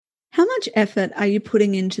How much effort are you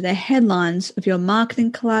putting into the headlines of your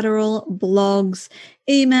marketing collateral, blogs,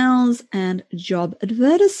 emails, and job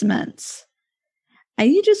advertisements? Are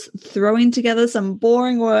you just throwing together some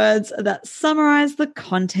boring words that summarize the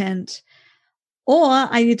content? Or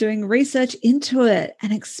are you doing research into it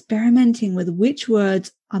and experimenting with which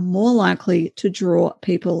words are more likely to draw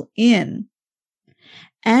people in?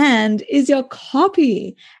 And is your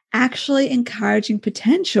copy actually encouraging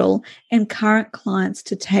potential and current clients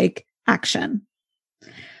to take action?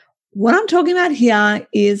 What I'm talking about here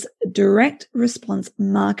is direct response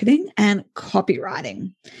marketing and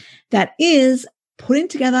copywriting. That is putting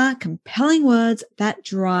together compelling words that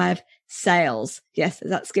drive sales. Yes,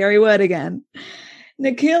 there's that scary word again.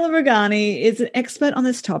 Nikhil Rughani is an expert on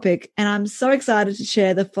this topic, and I'm so excited to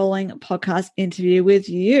share the following podcast interview with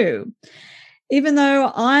you. Even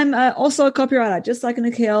though I'm also a copywriter, just like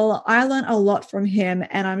Nikhil, I learned a lot from him,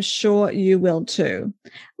 and I'm sure you will too.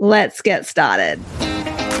 Let's get started.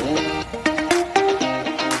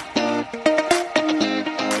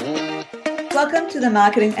 Welcome to the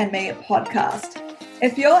Marketing and Me podcast.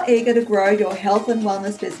 If you're eager to grow your health and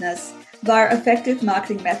wellness business via effective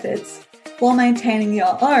marketing methods while maintaining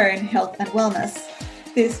your own health and wellness,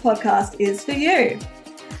 this podcast is for you.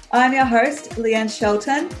 I'm your host, Leanne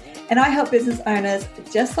Shelton, and I help business owners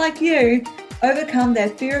just like you overcome their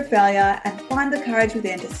fear of failure and find the courage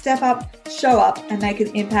within to step up, show up, and make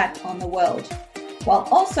an impact on the world, while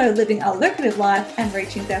also living a lucrative life and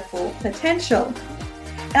reaching their full potential.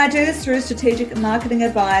 And I do this through strategic marketing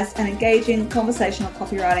advice and engaging conversational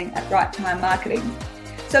copywriting at Right Time Marketing.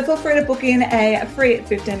 So feel free to book in a free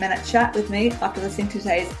 15-minute chat with me after listening to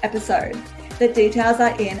today's episode. The details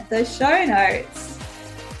are in the show notes.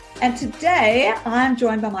 And today I'm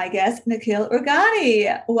joined by my guest, Nikhil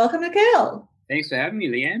Rughani. Welcome, Nikhil. Thanks for having me,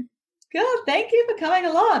 Leanne. Good. Thank you for coming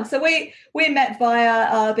along. So we met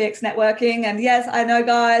via BX Networking. And yes, I know,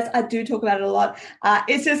 guys, I do talk about it a lot.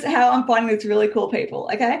 It's just how I'm finding these really cool people,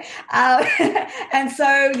 okay? And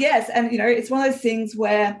so, yes, and, it's one of those things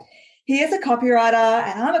where he is a copywriter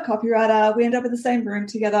and I'm a copywriter. We end up in the same room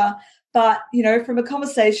together. But, from a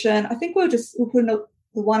conversation, I think we'll put in the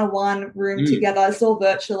one-on-one room together. It's all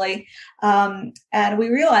virtually. And we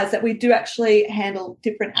realized that we do actually handle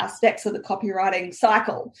different aspects of the copywriting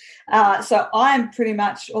cycle. So I'm pretty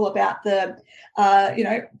much all about the,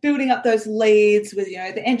 building up those leads with,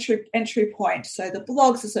 the entry point. So the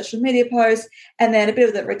blogs, the social media posts, and then a bit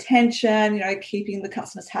of the retention, keeping the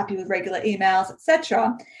customers happy with regular emails,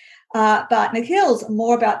 etc. But Nikhil's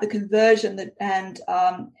more about the conversion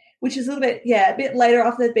which is a bit later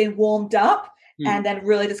after they've been warmed up. And then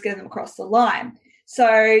really just getting them across the line. So,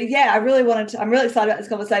 I'm really excited about this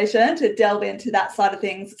conversation to delve into that side of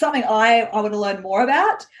things. Something I want to learn more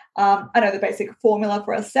about. I know the basic formula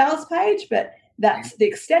for a sales page, but that's the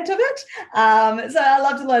extent of it. So I'd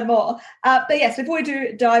love to learn more. But yes, before we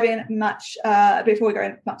go in much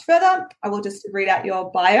further, I will just read out your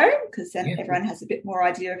bio because then everyone has a bit more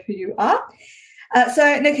idea of who you are.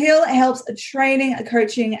 So Nikhil helps training,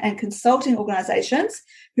 coaching, and consulting organizations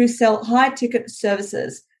who sell high-ticket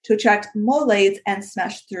services to attract more leads and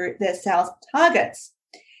smash through their sales targets.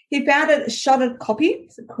 He founded Shotted Copy,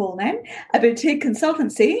 it's a cool name, a boutique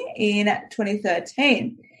consultancy in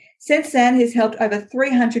 2013. Since then, he's helped over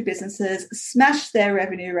 300 businesses smash their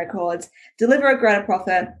revenue records, deliver a greater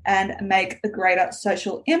profit, and make a greater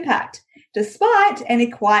social impact, despite any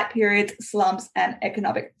quiet periods, slumps, and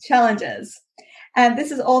economic challenges. And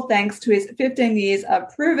this is all thanks to his 15 years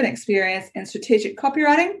of proven experience in strategic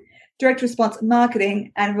copywriting, direct response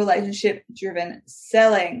marketing, and relationship-driven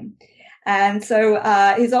selling. And so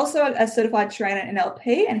he's also a certified trainer in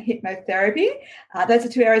NLP and hypnotherapy. Those are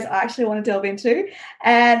two areas I actually want to delve into.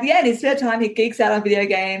 And in his spare time, he geeks out on video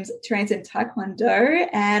games, trains in Taekwondo,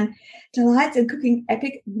 and delights in cooking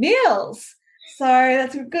epic meals. So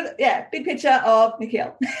that's a good, big picture of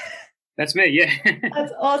Nikhil. That's me, yeah.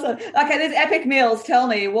 That's awesome. Okay, there's epic meals. Tell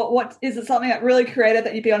me, what is it? Something that really creative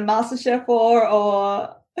that you'd be on MasterChef for,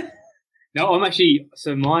 or? No, I'm actually.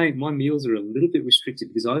 So my meals are a little bit restricted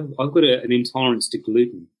because I've got an intolerance to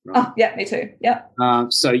gluten. Right? Oh, yeah, me too. Yeah.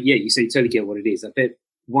 So you totally get what it is. I bet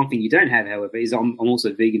one thing you don't have, however, is I'm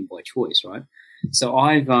also vegan by choice, right? So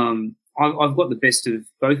I've got the best of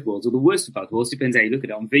both worlds, or the worst of both worlds. Depends how you look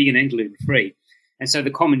at it. I'm vegan and gluten free, and so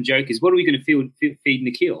the common joke is, what are we going to feed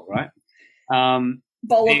Nikhil, right?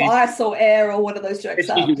 Bowl of ice or air, or what are those jokes?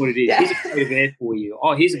 That's usually what it is. Yeah. Here's a plate of air for you.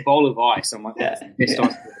 Oh, here's a bowl of ice. I'm like, that's the best ice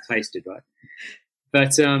I've ever tasted, right?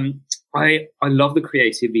 But I love the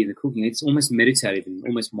creativity in the cooking. It's almost meditative and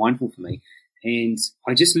almost mindful for me. And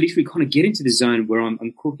I just literally kind of get into the zone where I'm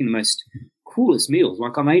cooking the most coolest meals.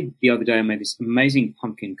 Like I made this amazing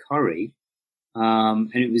pumpkin curry,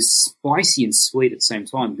 and it was spicy and sweet at the same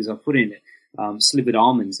time because I put in slivered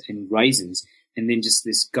almonds and raisins, and then just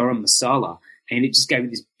this garam masala, and it just gave it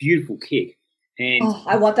this beautiful kick. And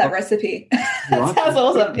I want that recipe. That sounds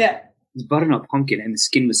awesome. Yeah, it was butternut pumpkin, and the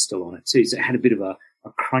skin was still on it too, so it had a bit of a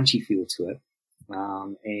crunchy feel to it,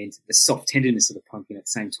 and the soft tenderness of the pumpkin at the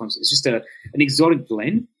same time. So it's just an exotic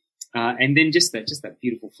blend. And then just that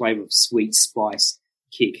beautiful flavor of sweet spice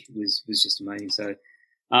kick was just amazing. So,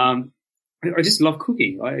 I just love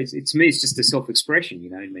cooking. To me, it's just a self-expression,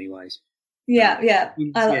 in many ways. Yeah.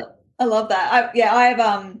 I love that.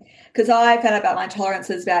 I've because I found out about my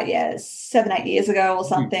intolerances about 7-8 years ago or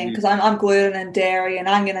something, because I'm gluten and dairy and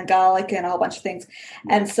onion and garlic and a whole bunch of things,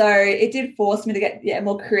 and so it did force me to get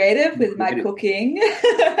more creative with my cooking.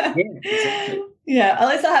 Yeah, exactly. Yeah, at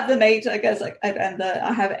least I have the meat, I guess,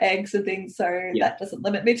 I have eggs and things, so that doesn't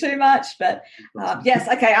limit me too much. But yes,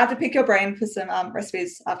 okay, I have to pick your brain for some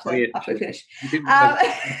recipes after we finish.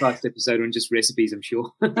 Last episode on just recipes, I'm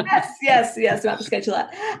sure. yes, we have to schedule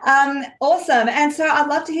that. Awesome. And so I'd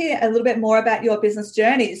love to hear a little bit more about your business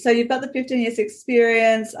journey. So you've got the 15 years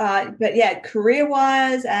experience, but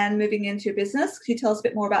career-wise and moving into your business. Can you tell us a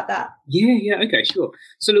bit more about that? Yeah, okay, sure.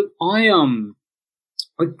 So look,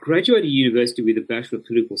 I graduated university with a Bachelor of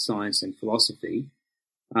Political Science and Philosophy,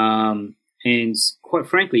 and quite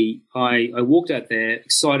frankly, I walked out there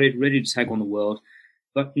excited, ready to take on the world,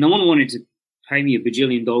 but no one wanted to pay me $1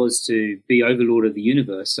 bajillion to be overlord of the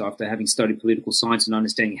universe after having studied political science and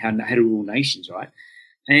understanding how to rule nations, right?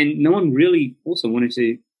 And no one really also wanted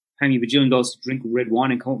to pay me $1 bajillion to drink red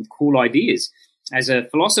wine and come up with cool ideas as a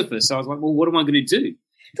philosopher. So I was like, well, what am I going to do?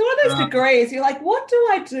 It's one of those degrees. You're like, what do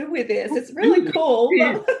I do with this? It's really cool.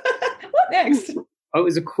 Yeah. What next? It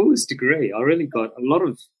was the coolest degree. I really got a lot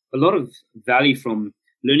of value from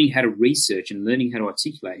learning how to research and learning how to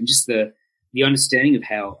articulate, and just the understanding of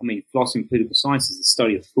how, philosophy and political science is the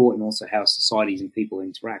study of thought and also how societies and people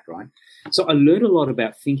interact, right? So I learned a lot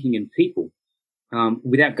about thinking and people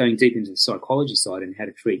without going deep into the psychology side and how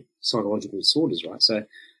to treat psychological disorders, right? So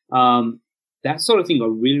that sort of thing I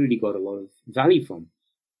really, really got a lot of value from.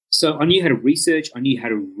 So I knew how to research, I knew how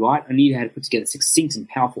to write, I knew how to put together succinct and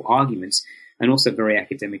powerful arguments, and also very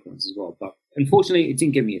academic ones as well. But unfortunately, it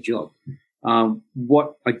didn't get me a job.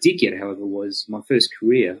 What I did get, however, was my first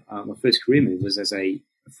career move was as a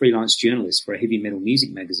freelance journalist for a heavy metal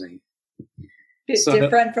music magazine.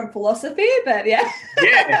 Different from philosophy, but yeah.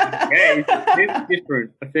 It's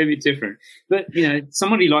a fair bit different. But,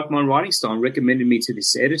 somebody like my writing style recommended me to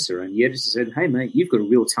this editor, and the editor said, hey, mate, you've got a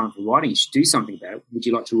real talent for writing. You should do something about it. Would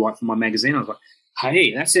you like to write for my magazine? I was like,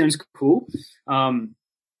 hey, that sounds cool. And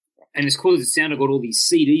as cool as it sounded, I got all these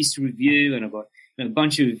CDs to review, and I got a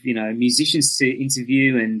bunch of, musicians to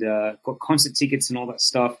interview, and got concert tickets and all that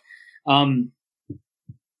stuff.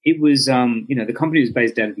 It was, the company was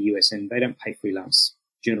based out of the US, and they don't pay freelance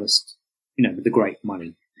journalists, with the great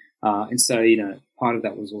money. And so, part of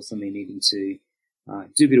that was also me needing to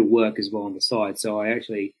do a bit of work as well on the side. So I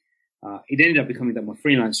actually, it ended up becoming that my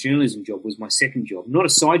freelance journalism job was my second job, not a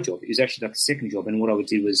side job. It was actually like a second job. And what I would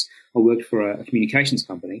do was I worked for a communications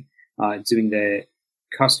company doing their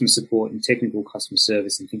customer support and technical customer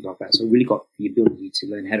service and things like that. So I really got the ability to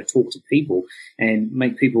learn how to talk to people and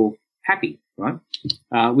make people happy, right?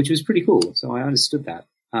 Which was pretty cool. So I understood that.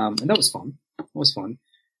 And that was fun.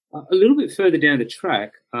 A little bit further down the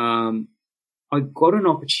track, I got an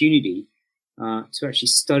opportunity to actually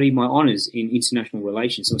study my honours in international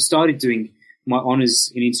relations. So I started doing my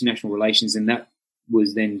honours in international relations, and that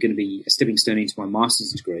was then going to be a stepping stone into my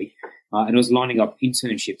master's degree. And I was lining up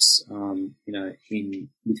internships,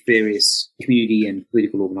 with various community and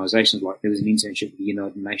political organisations. Like there was an internship with the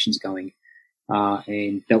United Nations going,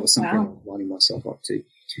 and that was something I was lining myself up to.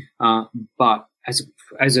 But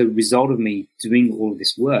as a result of me doing all of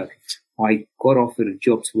this work, I got offered a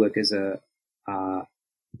job to work as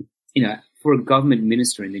for a government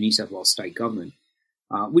minister in the New South Wales state government,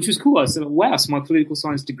 which was cool. I said, wow, so my political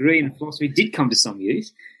science degree in philosophy did come to some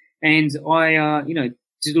use. And I,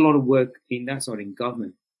 did a lot of work in that side in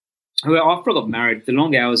government. However, after I got married, the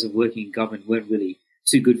long hours of working in government weren't really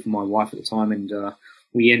too good for my wife at the time. And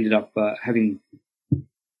we ended up I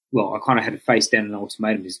kind of had to face down an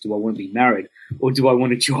ultimatum: is do I want to be married or do I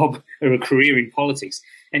want a job or a career in politics?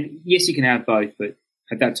 And yes, you can have both, but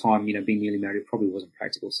at that time, being newly married probably wasn't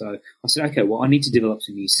practical. So I said, okay, well, I need to develop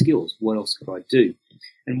some new skills. What else could I do?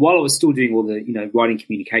 And while I was still doing all the, writing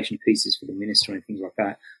communication pieces for the minister and things like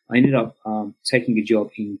that, I ended up taking a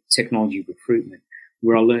job in technology recruitment,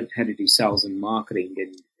 where I learned how to do sales and marketing,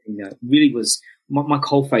 and really was my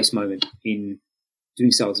coalface moment in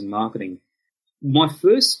doing sales and marketing my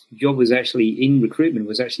first job was actually in recruitment,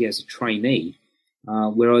 was actually as a trainee,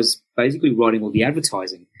 where I was basically writing all the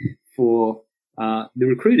advertising for the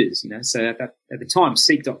recruiters. So at the time,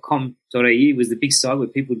 seek.com.au was the big site where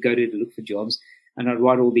people would go to look for jobs, and I'd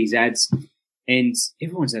write all these ads, and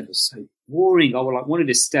everyone's ad was so boring. I wanted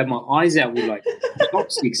to stab my eyes out with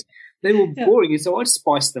chopsticks. They were boring, and so I'd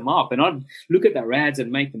spice them up, and I'd look at their ads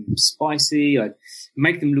and make them spicy. I'd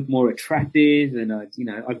make them look more attractive, and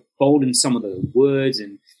I'd bolden some of the words,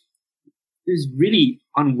 and it was really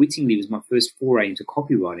unwittingly was my first foray into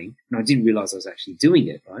copywriting, and I didn't realize I was actually doing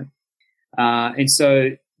it, right? And so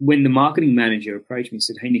when the marketing manager approached me and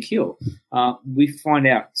said, "Hey, Nikhil, we find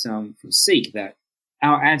out from Seek that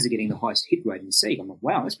our ads are getting the highest hit rate in Seek." I'm like,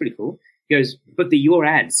 "Wow, that's pretty cool." He goes, "But they're your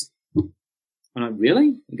ads." I'm like,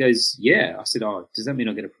 "Really?" He goes, "Yeah." I said, "Oh, does that mean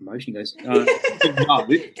I'll get a promotion?" He goes, "No."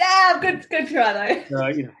 Damn, good try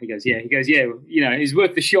though. He goes, "Yeah." He goes, "Yeah, it's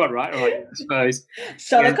worth the shot, right?" I'm like, "I suppose."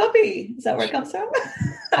 Shot a copy. Is that where it comes from?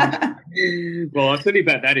 Well, I'll tell you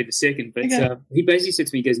about that in a second. But he basically said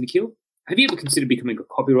to me, he goes, "Nikhil, have you ever considered becoming a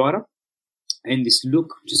copywriter?" And this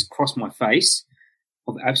look just crossed my face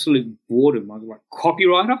of absolute boredom. I was like,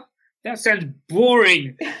 "Copywriter? That sounds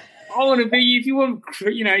boring. I want to be, if you want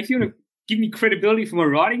to give me credibility for my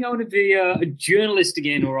writing, I want to be a journalist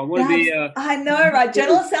again, or I want to be I know, right?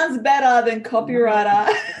 Journalist sounds better than copywriter.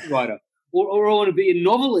 Copywriter. Or I want to be a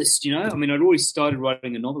novelist, I mean, I'd already started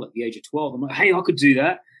writing a novel at the age of 12. I'm like, hey, I could do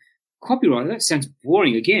that. Copywriter, that sounds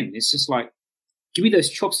boring again. It's just like, give me those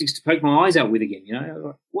chopsticks to poke my eyes out with again,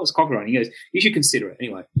 Like, what's copywriting? He goes, you should consider it.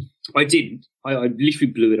 Anyway, I didn't. I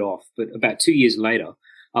literally blew it off. But about 2 years later,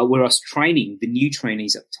 where I was training the new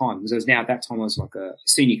trainees at the time, because at that time I was like a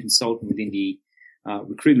senior consultant within the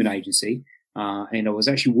recruitment agency, and I was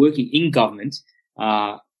actually working in government,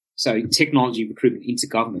 so technology recruitment into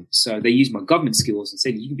government. So they used my government skills and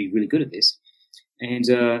said, you can be really good at this. And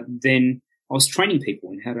then I was training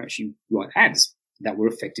people in how to actually write ads that were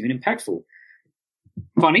effective and impactful.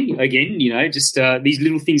 Funny, again, just these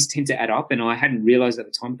little things tend to add up, and I hadn't realized at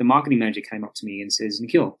the time. The marketing manager came up to me and says,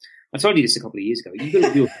 Nikhil, I told you this a couple of years ago. You've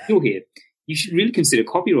got a real skill here. You should really consider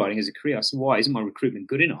copywriting as a career. I said, why? Isn't my recruitment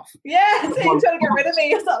good enough? Yeah, so you're trying to get rid of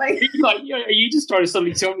me or something. He's like, are you just trying to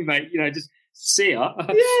suddenly tell me, mate, just see ya?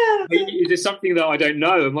 Yeah. Is there something that I don't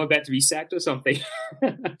know? Am I about to be sacked or something?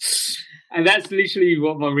 And that's literally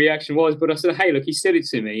what my reaction was. But I said, hey, look, he said it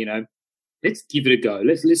to me, let's give it a go.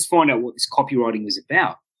 Let's find out what this copywriting was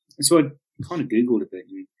about. And so I kind of Googled a bit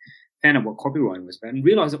and found out what copywriting was about and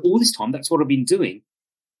realized that all this time that's what I've been doing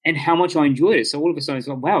and how much I enjoyed it. So all of a sudden it's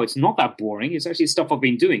like, wow, it's not that boring. It's actually stuff I've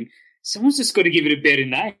been doing. Someone's just got to give it a better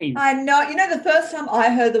name. I know. The first time I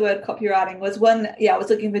heard the word copywriting was when, I was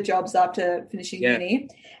looking for jobs after finishing uni.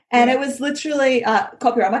 And it was literally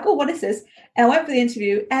copyright. I'm like, oh, what is this? And I went for the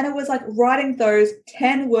interview, and it was like writing those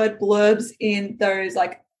 10-word blurbs in those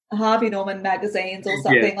like Harvey Norman magazines or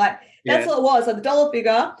something. That's all it was, like the dollar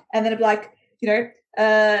figure, and then it'd be like,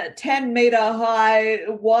 10-meter high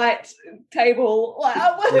white table, or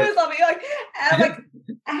something like. And I'm like,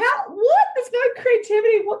 what? There's no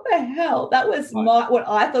creativity. What the hell? That was what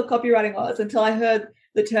I thought copywriting was until I heard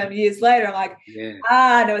the term years later. I'm like,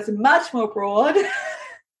 no, it's much more broad.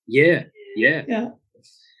 Yeah.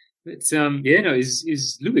 But it's a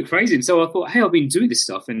little bit crazy. And so I thought, hey, I've been doing this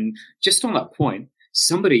stuff, and just on that point,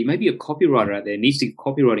 somebody, maybe a copywriter out there, needs to give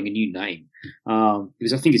copywriting a new name,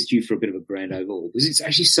 because I think it's due for a bit of a brand overhaul, because it's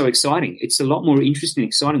actually so exciting. It's a lot more interesting and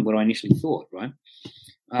exciting than what I initially thought, right?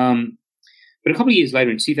 But a couple of years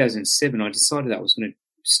later, in 2007, I decided that I was going to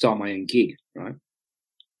start my own gig, right?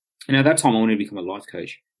 And at that time, I wanted to become a life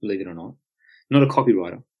coach, believe it or not a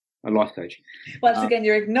copywriter, a life coach. Once again,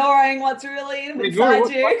 you're ignoring what's really inside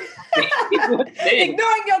you.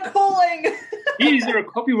 Ignoring your calling. Is there a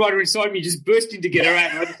copywriter inside me just bursting together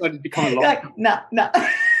out, and I decided to become a life coach? No.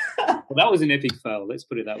 Well, that was an epic fail. Let's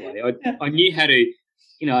put it that way. I knew how to,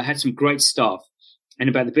 I had some great stuff, and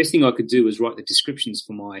about the best thing I could do was write the descriptions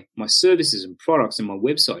for my services and products and my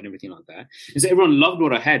website and everything like that. And so everyone loved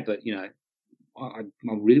what I had, but, I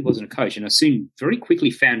really wasn't a coach. And I soon very quickly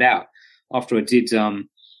found out after I did,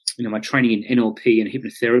 my training in NLP and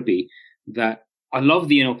hypnotherapy, that I love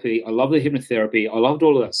the NLP, I love the hypnotherapy, I loved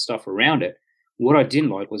all of that stuff around it. What I didn't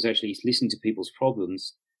like was actually listening to people's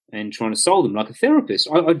problems and trying to solve them like a therapist.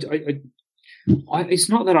 It's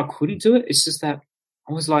not that I couldn't do it. It's just that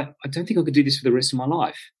I was like, I don't think I could do this for the rest of my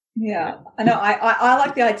life. Yeah, I know. I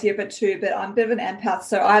like the idea of it too, but I'm a bit of an empath,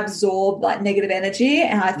 so I absorb like negative energy,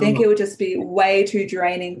 and I think it would just be way too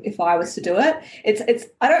draining if I was to do it. It's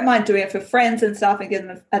I don't mind doing it for friends and stuff and giving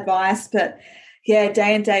them advice, but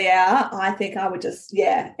day in, day out, I think I would just,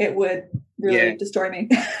 it would really destroy me.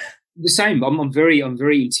 The same. I'm very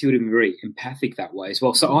intuitive and very empathic that way as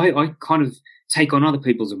well. So I kind of take on other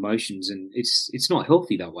people's emotions, and it's not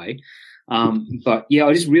healthy that way. But yeah,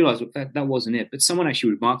 I just realized that wasn't it. But someone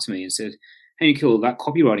actually remarked to me and said, "Hey, Nikhil, that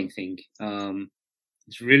copywriting thing,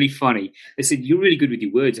 it's really funny." They said, "You're really good with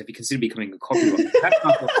your words. Have you considered becoming a copywriter?" That's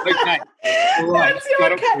not okay. All right.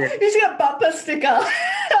 He's got a bumper sticker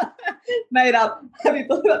made up. Have you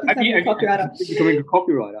thought about becoming a copywriter? Becoming a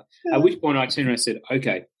copywriter. At which point I turned around and said,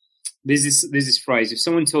 "Okay, there's this phrase. If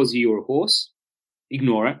someone tells you you're a horse,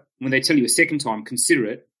 ignore it. When they tell you a second time, consider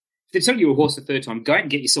it. If they tell you you're a horse the third time, go out and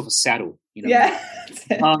get yourself a saddle." You know? Yeah.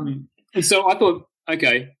 And so I thought,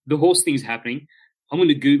 okay, the horse thing's happening. I'm going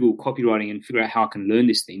to Google copywriting and figure out how I can learn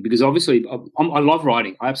this thing, because obviously I love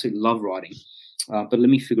writing. I absolutely love writing. But let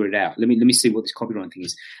me figure it out. Let me see what this copywriting thing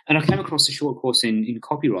is. And I came across a short course in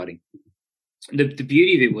copywriting. The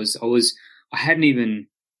beauty of it was I hadn't even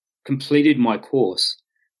completed my course.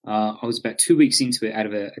 I was about 2 weeks into it out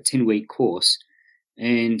of a 10-week course,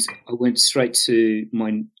 and I went straight to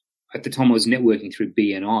at the time I was networking through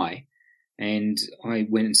BNI, and I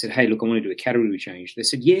went and said, "Hey, look, I want to do a category change." They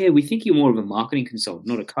said, "Yeah, we think you're more of a marketing consultant,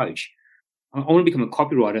 not a coach. I want to become a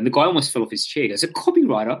copywriter." And the guy almost fell off his chair. He goes, "A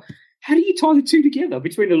copywriter? How do you tie the two together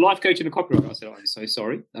between a life coach and a copywriter?" I said, "I'm so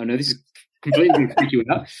sorry. I know this is completely going to freak you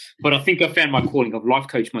out, but I think I found my calling. I've life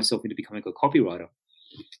coached myself into becoming a copywriter."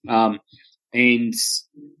 And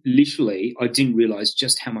literally, I didn't realize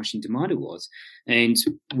just how much in demand it was. And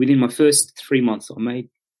within my first 3 months, I made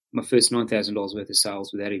my first $9,000 worth of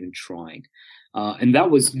sales without even trying. And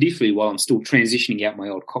that was literally while I'm still transitioning out my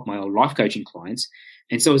old life coaching clients.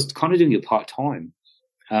 And so I was kind of doing it part-time.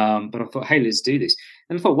 But I thought, hey, let's do this.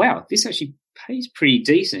 And I thought, wow, this actually pays pretty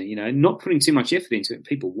decent, not putting too much effort into it.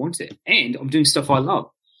 People want it. And I'm doing stuff I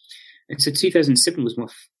love. And so 2007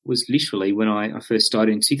 was literally when I first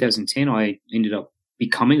started. In 2010, I ended up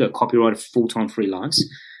becoming a copywriter full-time freelance,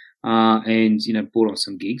 and, brought on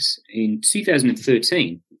some gigs. In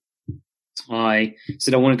 2013, I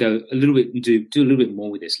said, I want to go a little bit and do a little bit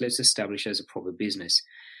more with this. Let's establish as a proper business.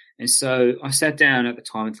 And so I sat down at the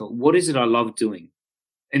time and thought, what is it I love doing?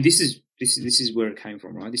 And this is where it came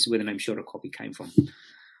from, right? This is where the name Shot of Copy came from.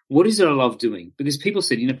 What is it I love doing? Because people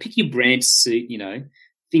said, pick your brand to suit,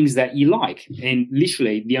 things that you like. And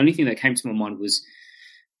literally the only thing that came to my mind was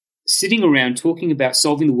sitting around talking about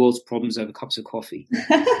solving the world's problems over cups of coffee.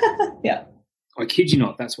 Yeah. I kid you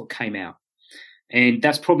not, that's what came out. And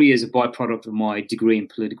that's probably as a byproduct of my degree in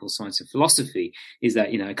political science and philosophy, is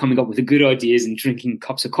that, coming up with the good ideas and drinking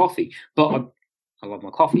cups of coffee. But I love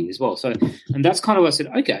my coffee as well. So, and that's kind of what I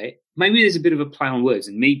said, okay, maybe there's a bit of a play on words,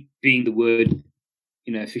 and me being the word,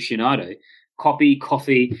 aficionado,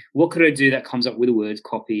 coffee, what could I do that comes up with the words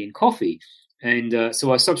copy and coffee? And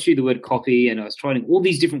so I substituted the word copy, and I was trying all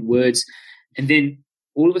these different words. And then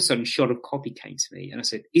all of a sudden, Shot of Copy came to me, and I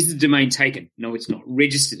said, is the domain taken? No, it's not.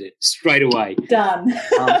 Registered it straight away. Done.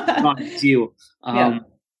 Done. Deal. Yeah.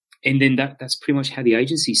 And then that's pretty much how the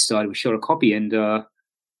agency started, with Shot of Copy. And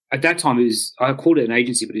at that time, I called it an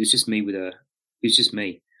agency, but it was just me with a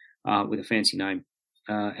fancy name.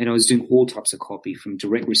 And I was doing all types of copy, from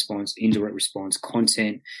direct response, indirect response,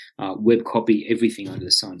 content, web copy, everything under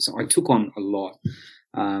the sun. So I took on a lot.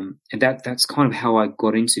 And that's kind of how I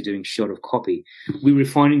got into doing Shot of Copy. We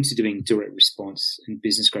refined into doing direct response and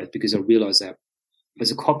business growth, because I realized that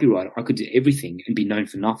as a copywriter, I could do everything and be known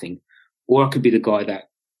for nothing, or I could be the guy that,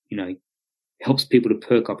 helps people to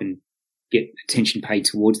perk up and get attention paid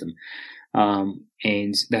towards them.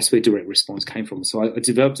 And that's where direct response came from. So I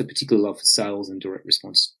developed a particular love for sales and direct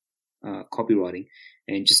response copywriting,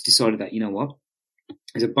 and just decided that,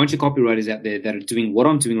 there's a bunch of copywriters out there that are doing what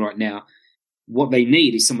I'm doing right now. What they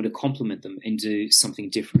need is someone to complement them and do something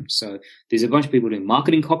different. So there's a bunch of people doing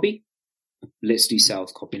marketing copy. Let's do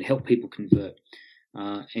sales copy and help people convert.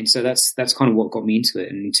 And so that's kind of what got me into it.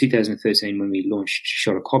 And in 2013, when we launched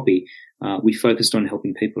Shot of Copy, we focused on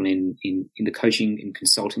helping people in the coaching and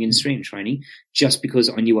consulting industry and training, just because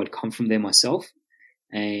I knew I'd come from there myself.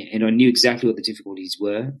 And I knew exactly what the difficulties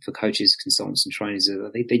were for coaches, consultants, and trainers.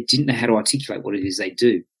 They didn't know how to articulate what it is they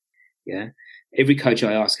do. Yeah. Every coach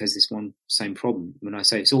I ask has this one same problem. When I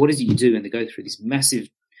say, so what is it you do? And they go through this massive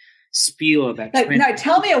spiel about... No,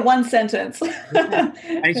 tell me a one sentence. And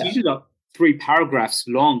it's usually like 3 paragraphs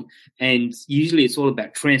long. And usually it's all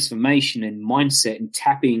about transformation and mindset and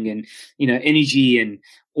tapping and, energy and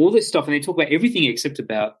all this stuff. And they talk about everything except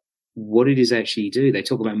about what it is they actually do. They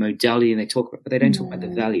talk about modality, and but they don't talk about the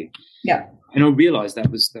value. Yeah. And I realized that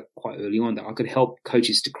was quite early on, that I could help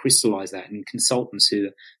coaches to crystallize that, and consultants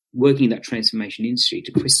who working in that transformation industry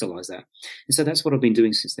to crystallize that. And so that's what I've been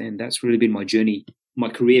doing since then. That's really been my journey, my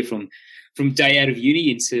career from day out of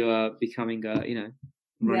uni into becoming,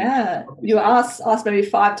 yeah. You were asked maybe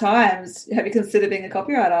 5 times, have you considered being a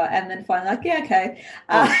copywriter? And then finally like, yeah, okay.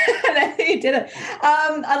 And then you did it.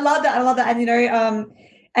 I love that. And,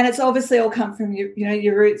 and it's obviously all come from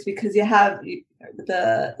your roots, because you have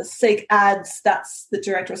the Seek ads, that's the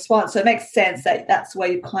direct response. So it makes sense that that's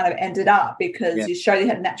where you kind of ended up, because you showed you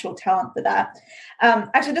had natural talent for that.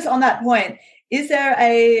 Actually, just on that point, is there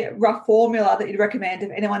a rough formula that you'd recommend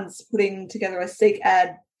if anyone's putting together a Seek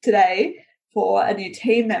ad today for a new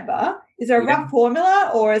team member? Is there a rough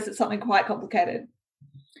formula, or is it something quite complicated?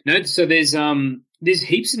 No, so there's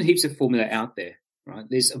heaps and heaps of formula out there, right?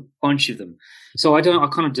 There's a bunch of them. So I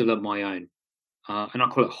kind of develop my own, and I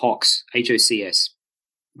call it HOCS, HOCS.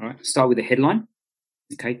 All right, start with a headline,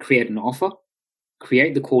 okay, create an offer,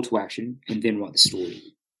 create the call to action, and then write the story.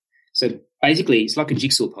 So basically, it's like a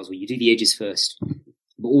jigsaw puzzle. You do the edges first,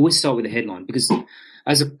 but always start with a headline, because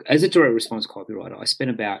as a direct response copywriter, I spend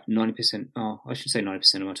about 90%. I should say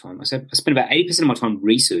 90% of my time. I spend about 80% of my time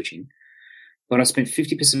researching, but I spent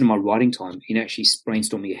 50% of my writing time in actually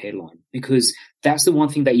brainstorming a headline, because that's the one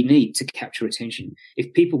thing that you need to capture attention.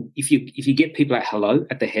 If you get people at hello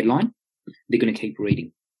at the headline, they're going to keep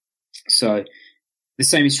reading. So the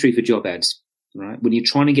same is true for job ads, right? When you're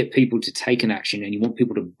trying to get people to take an action and you want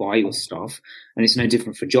people to buy your stuff, and it's no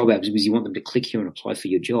different for job ads, because you want them to click here and apply for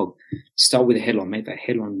your job. Start with a headline, make that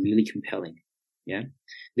headline really compelling. Yeah.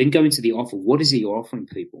 Then go into the offer. What is it you're offering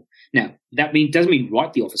people? Now, that doesn't mean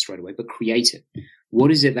write the offer straight away, but create it. What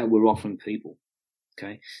is it that we're offering people?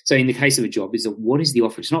 Okay. So in the case of a job, what is the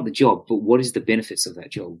offer? It's not the job, but what is the benefits of that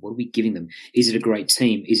job? What are we giving them? Is it a great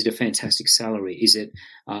team? Is it a fantastic salary? Is it,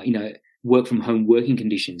 work from home working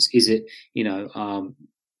conditions? Is it,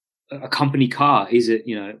 a company car? Is it,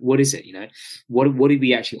 what is it? What are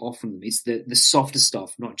we actually offering them? It's the softer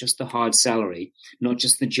stuff, not just the hard salary, not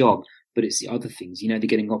just the job, but it's the other things. They're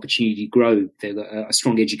getting opportunity to grow. They've got a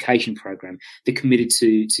strong education program. They're committed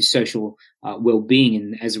to social well-being,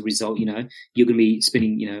 and as a result, you're going to be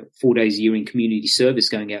spending 4 days a year in community service,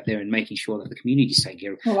 going out there and making sure that the community is taken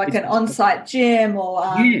care of. Or like an on-site gym, or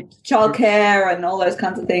childcare, and all those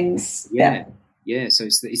kinds of things. Yeah. So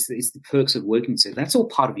it's the perks of working. So that's all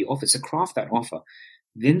part of your offer. So craft that offer.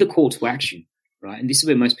 Then the call to action. Right. And this is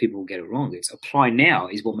where most people get it wrong. It's apply now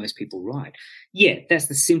is what most people write. Yeah, that's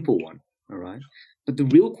the simple one. All right. But the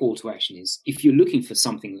real call to action is, if you're looking for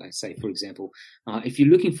something, like, say, for example, if you're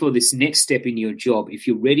looking for this next step in your job, if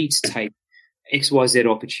you're ready to take XYZ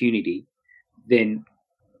opportunity, then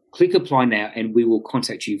click apply now and we will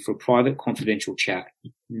contact you for a private confidential chat,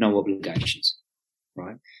 no obligations.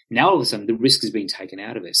 Right. Now, all of a sudden, the risk has been taken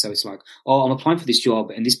out of it. So it's like, I'm applying for this job,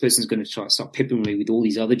 and this person's going to try to start peppering me with all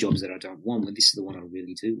these other jobs that I don't want, when this is the one I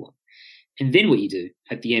really do want. And then what you do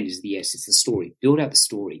at the end is it's the story. Build out the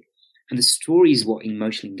story. And the story is what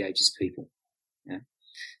emotionally engages people. Yeah.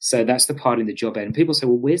 So that's the part in the job ad. And people say,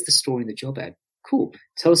 well, where's the story in the job ad? Cool.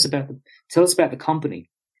 Tell us about the company.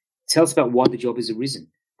 Tell us about why the job has arisen.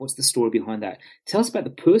 What's the story behind that? Tell us about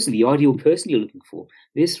the person, the ideal person you're looking for.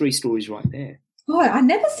 There's 3 stories right there. Oh, I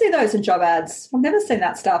never see those in job ads. I've never seen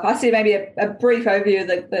that stuff. I see maybe a brief overview of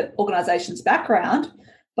the organisation's background,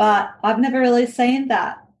 but I've never really seen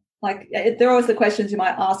that. Like, there are always the questions you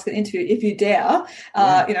might ask in an interview, if you dare.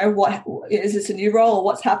 What is this a new role, or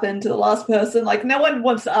what's happened to the last person? Like, no one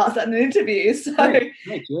wants to ask that in an interview. So,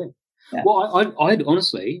 yeah. Well, I'd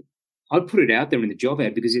honestly, I'd put it out there in the job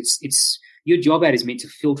ad, because it's your job ad is meant to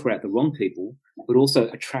filter out the wrong people, but also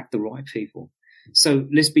attract the right people. So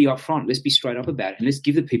let's be upfront. Let's be straight up about it, and let's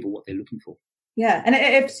give the people what they're looking for. Yeah, and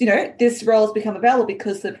if this role has become available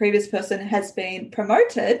because the previous person has been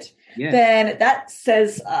promoted, then that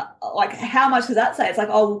says how much does that say? It's like,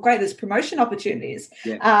 oh, well, great, there's promotion opportunities,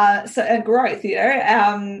 and growth.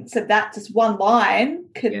 So that just one line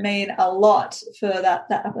could mean a lot for that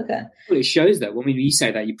applicant. Well, it shows that. Well, I mean, you say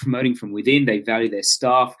that you're promoting from within. They value their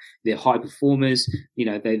staff. They're high performers.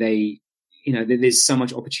 There's so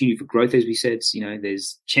much opportunity for growth, as we said.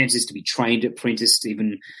 There's chances to be trained, apprenticed,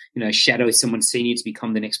 even, shadow someone senior to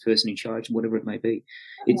become the next person in charge, whatever it may be.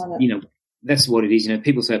 It's, that's what it is.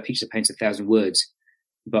 People say a picture paints 1,000 words,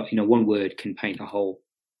 but, one word can paint a whole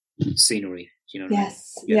scenery.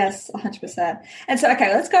 Yes, 100%. And so,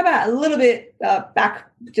 okay, let's go back a little bit back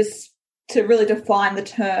just to really define the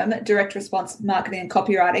term direct response marketing and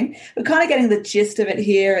copywriting. We're kind of getting the gist of it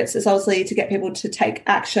here. It's obviously to get people to take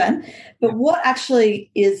action. But what actually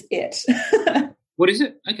is it? What is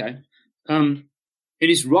it? Okay. It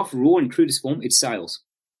is rough, raw, and crudest form. It's sales.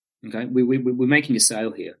 Okay. We're making a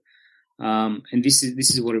sale here. and this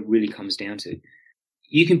is what it really comes down to.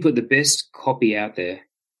 You can put the best copy out there,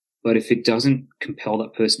 but if it doesn't compel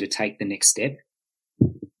that person to take the next step,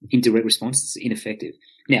 indirect response is ineffective.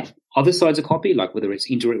 Now, other sides of copy, like whether it's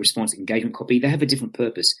indirect response, engagement copy, they have a different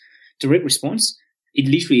purpose. Direct response, it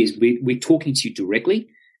literally is we're talking to you directly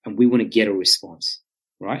and we want to get a response,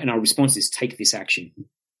 right? And our response is take this action.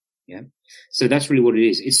 Yeah. So that's really what it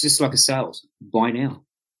is. It's just like a sales. Buy now,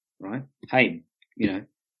 right? Hey,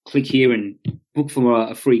 click here and book for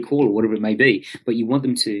a free call or whatever it may be, but you want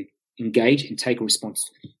them to engage and take a response.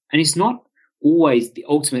 And it's not always the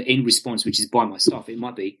ultimate end response, which is buy my stuff. It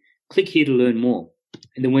might be click here to learn more.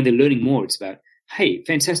 And then when they're learning more, it's about, hey,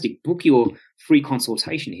 fantastic, book your free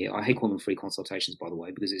consultation here. I hate calling them free consultations, by the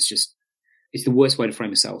way, because it's the worst way to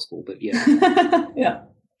frame a sales call, but yeah. Yeah.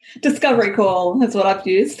 Discovery call, that's what I've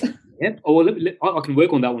used. Yep. Or I can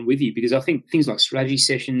work on that one with you, because I think things like strategy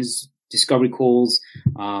sessions, discovery calls,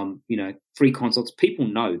 free consults, people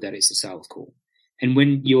know that it's a sales call. And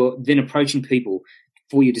when you're then approaching people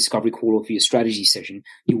for your discovery call or for your strategy session,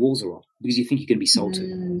 your walls are up because you think you're going to be sold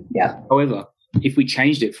to. Yeah. However, if we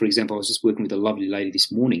changed it, for example, I was just working with a lovely lady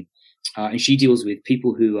this morning, and she deals with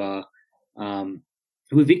people who are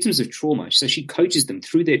victims of trauma. So she coaches them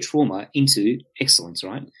through their trauma into excellence,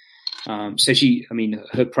 right?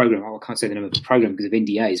 Her program, I can't say the name of the program because of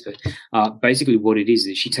NDAs, but basically what it is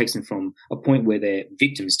she takes them from a point where they're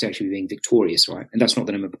victims to actually being victorious, right? And that's not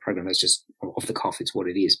the name of the program. That's just off the cuff. It's what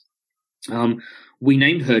it is. We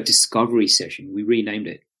named her Discovery Session. We renamed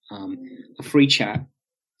it a free chat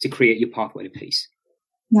to create your pathway to peace.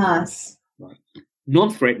 Nice. Right.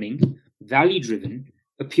 Non-threatening, value-driven,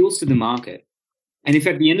 appeals to the market. And if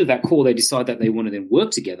at the end of that call they decide that they want to then work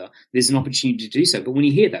together, there's an opportunity to do so. But when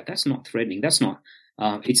you hear that, that's not threatening. That's not.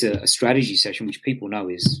 It's a strategy session, which people know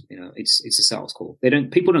is, it's a sales call.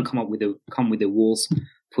 People don't come with their walls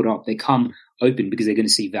put up. They come open because they're going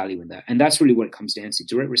to see value in that. And that's really what it comes down to.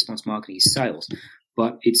 Direct response marketing is sales,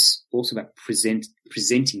 but it's also about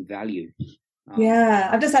presenting value.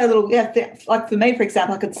 I've just had a little, like for me, for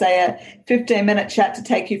example, I could say a 15-minute chat to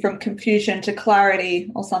take you from confusion to clarity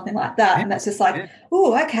or something like that. And that's just like,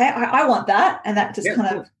 oh, okay, I want that. And that just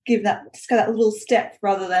give that little step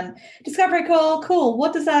rather than discovery call. Cool.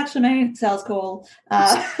 What does that actually mean? Sales call.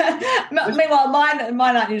 Meanwhile,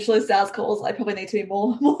 mine aren't usually sales calls. I probably need to be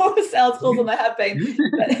more sales calls than they have been.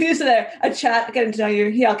 But usually a chat, getting to know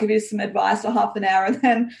you. Here, I'll give you some advice for half an hour and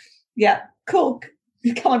then, cool.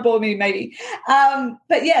 Come on board me, maybe.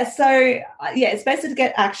 It's basically to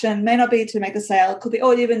get action. May not be to make a sale. Could be,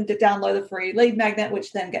 or even to download the free lead magnet,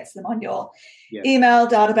 which then gets them on your email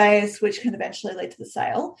database, which can eventually lead to the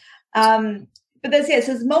sale. But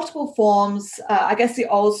there's multiple forms. I guess the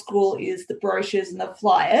old school is the brochures and the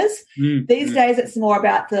flyers. These days, it's more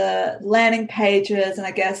about the landing pages and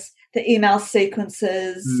I guess the email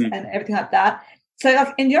sequences and everything like that. So,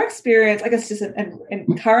 like in your experience, I guess just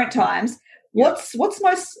in current times. What's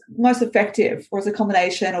most effective, or is it a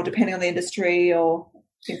combination, or depending on the industry or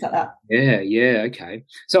things like that? Yeah, okay.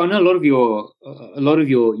 So I know a lot of your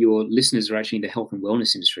listeners are actually in the health and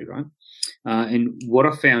wellness industry, right? And what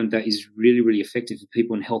I found that is really, really effective for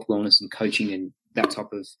people in health, wellness, and coaching and that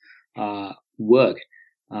type of work.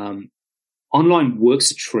 Online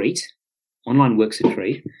works a treat,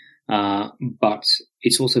 but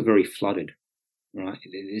it's also very flooded, right?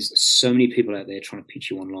 There's so many people out there trying to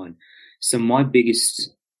pitch you online. So my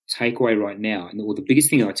biggest takeaway right now, or the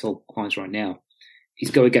biggest thing I tell clients right now,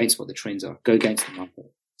 is go against what the trends are. Go against the market.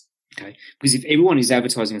 Okay? Because if everyone is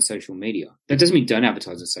advertising on social media, that doesn't mean don't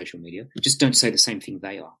advertise on social media. Just don't say the same thing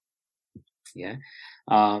they are. Yeah.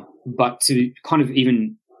 But to kind of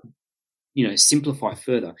even, simplify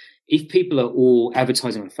further, if people are all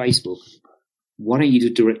advertising on Facebook, why don't you do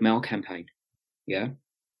a direct mail campaign? Yeah.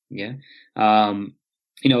 Yeah. A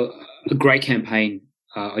great campaign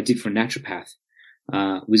I did for a naturopath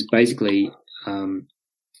was basically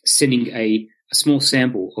sending a small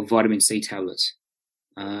sample of vitamin C tablets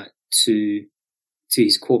to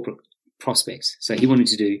his corporate prospects. So he wanted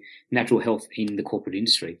to do natural health in the corporate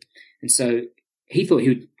industry. And so he thought he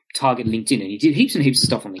would target LinkedIn, and he did heaps and heaps of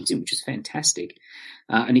stuff on LinkedIn, which is fantastic.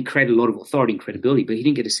 And he created a lot of authority and credibility, but he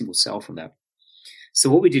didn't get a single sale from that. So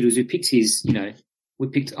what we did was we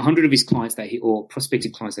picked 100 of his clients or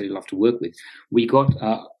prospective clients that he loved to work with. We got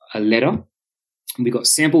a letter, and we got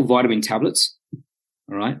sample vitamin tablets,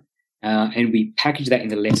 all right? And we packaged that in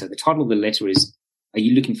the letter. The title of the letter is, "Are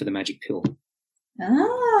you looking for the magic pill?"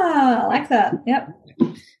 Ah, I like that. Yep.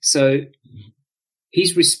 So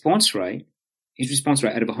his response rate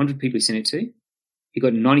out of 100 people he sent it to, he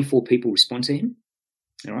got 94 people respond to him.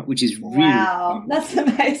 All right, which is really wow, that's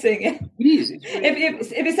amazing. It is. It's really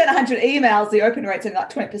if you send 100 emails, the open rate's only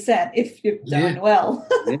like 20% if you've done well.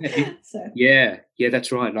 Yeah,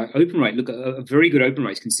 that's right. Like open rate, look, a very good open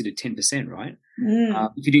rate is considered 10%, right?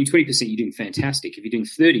 If you're doing 20%, you're doing fantastic. If you're doing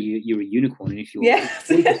 30, you're a unicorn, and if you're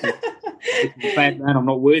 20%, man, I'm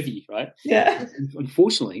not worthy, right? Yeah.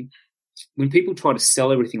 Unfortunately, when people try to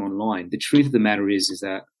sell everything online, the truth of the matter is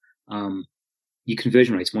that your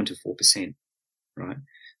conversion rate's 1 to 4%. Right.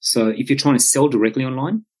 So if you're trying to sell directly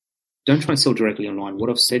online, don't try and sell directly online. What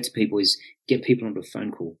I've said to people is get people onto a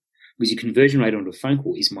phone call, because your conversion rate onto a phone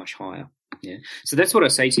call is much higher. Yeah. So that's what I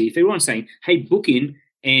say to you. If everyone's saying, hey, book in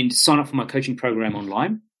and sign up for my coaching program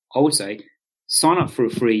online, I would say sign up for a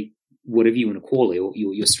free, whatever you want to call it, or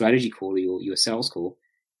your strategy call, or your sales call,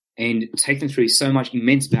 and take them through so much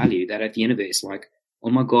immense value that at the end of it, it's like, oh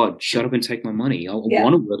my God, shut up and take my money. I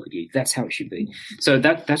want to work with you. That's how it should be. So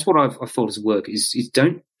that's what I've thought is work is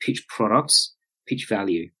don't pitch products, pitch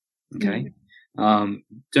value. Okay.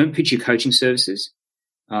 Don't pitch your coaching services,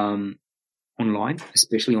 online,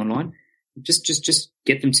 especially online. Just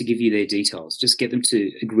get them to give you their details. Just get them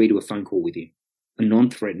to agree to a phone call with you, a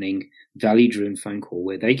non-threatening, value-driven phone call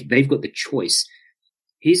where they've got the choice.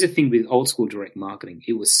 Here's the thing with old school direct marketing.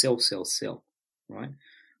 It was sell, sell, sell, right?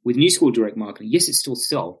 With new school direct marketing, yes, it's still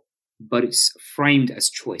sell, but it's framed as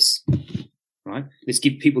choice, right? Let's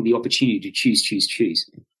give people the opportunity to choose.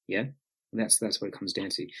 Yeah, and that's what it comes down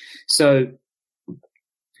to. So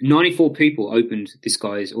 94 people opened this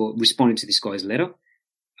guy's or responded to this guy's letter.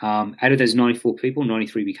 Out of those 94 people,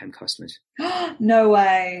 93 became customers. No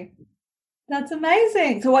way. That's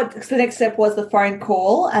amazing. So the next step was the phone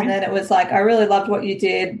call, and then it was like, I really loved what you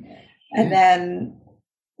did. And then,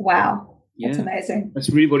 wow. That's amazing. That's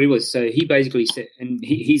really what it was. So he basically said, and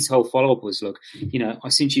his whole follow-up was, look, I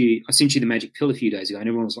sent you the magic pill a few days ago, and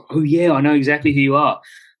everyone was like, oh yeah, I know exactly who you are.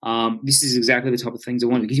 This is exactly the type of things I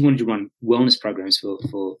wanted, because he wanted to run wellness programs for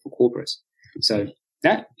corporates. So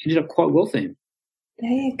that ended up quite well for him. There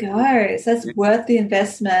you go. So that's worth the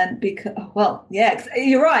investment because,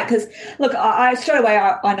 you're right. Because look, I straight away,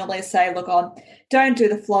 I normally say, look, don't do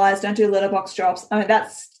the flyers, don't do letterbox drops. I mean,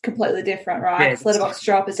 that's completely different, right? Yeah, letterbox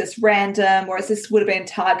drop is just random, whereas this would have been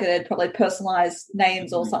targeted, probably personalized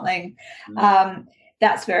names or something.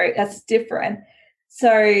 That's different.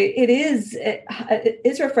 So it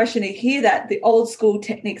is refreshing to hear that the old school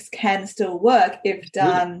techniques can still work if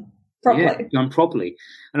done properly. Yeah, done properly.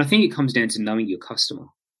 And I think it comes down to knowing your customer,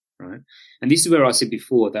 right? And this is where I said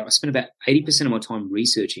before that I spend about 80% of my time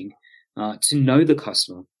researching to know the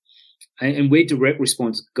customer. And where direct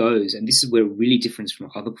response goes, and this is where it really differs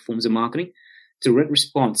from other forms of marketing, direct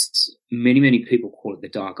response, many people call it the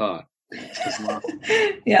dark art.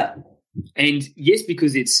 Yeah. And yes,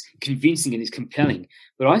 because it's convincing and it's compelling.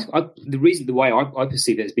 But the way I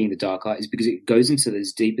perceive it as being the dark art is because it goes into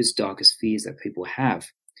those deepest, darkest fears that people have.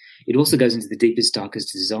 It also goes into the deepest,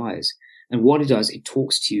 darkest desires. And what it does, it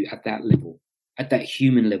talks to you at that level, at that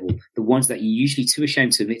human level, the ones that you're usually too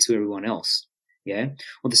ashamed to admit to everyone else. Yeah.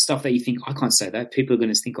 Or the stuff that you think, I can't say that. People are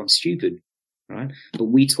going to think I'm stupid. Right. But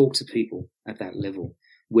we talk to people at that level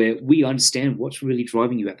where we understand what's really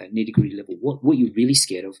driving you at that nitty-gritty level, what you're really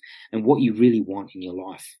scared of and what you really want in your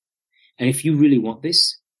life. And if you really want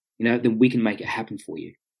this, then we can make it happen for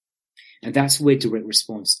you. And that's where direct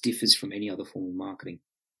response differs from any other form of marketing.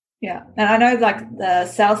 Yeah. And I know like the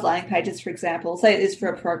sales landing pages, for example, say it is for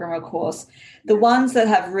a program or course, the ones that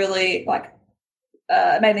have really made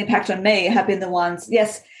an impact on me have been the ones,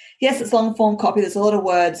 yes, it's long form copy, there's a lot of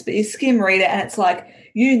words, but you skim read it and it's like,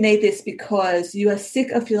 you need this because you are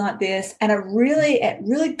sick of feeling like this. And it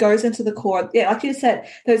really goes into the core. Yeah, like you said,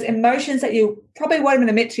 those emotions that you probably won't even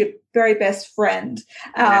admit to your very best friend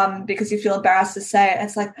because you feel embarrassed to say it. And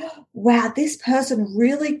it's like, wow, this person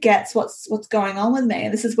really gets what's going on with me.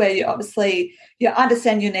 And this is where you obviously you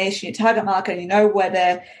understand your niche, your target market, and you know where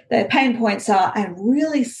their pain points are and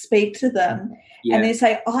really speak to them. Yeah. And they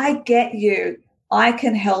say, I get you. I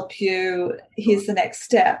can help you. Here's the next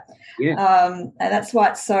step. Yeah. And that's why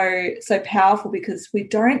it's so powerful because we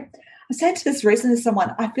don't. I said to this recently to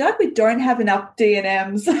someone, I feel like we don't have enough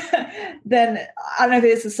DNMs. Then I don't know if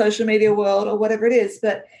it's the social media world or whatever it is,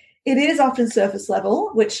 but it is often surface level,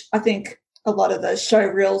 which I think a lot of the show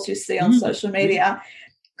reels you see on social media.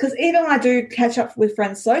 Because even when I do catch up with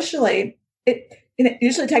friends socially, it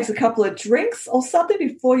usually takes a couple of drinks or something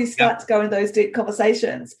before you start to go into those deep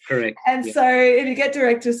conversations. Correct. And so if you get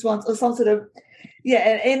direct response or some sort of,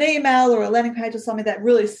 an email or a landing page or something that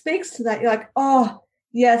really speaks to that, you're like, oh,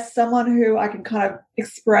 yes, someone who I can kind of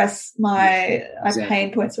express my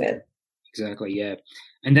pain points with. Exactly, yeah.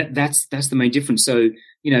 And that's the main difference. So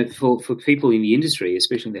for people in the industry,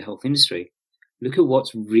 especially in the health industry, look at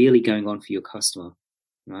what's really going on for your customer,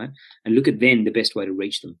 right? And look at then the best way to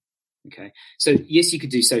reach them. Okay. So yes, you could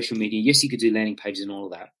do social media. Yes, you could do landing pages and all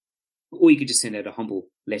of that, or you could just send out a humble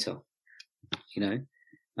letter. I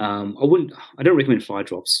don't recommend fly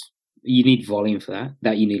drops. You need volume for that.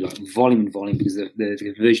 That you need like volume and volume, because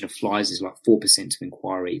the conversion of flies is like 4% to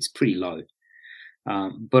inquiry. It's pretty low.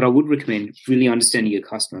 But I would recommend really understanding your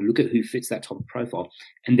customer, look at who fits that type of profile,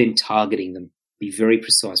 and then targeting them. Be very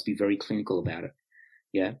precise, be very clinical about it.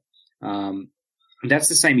 Yeah. And that's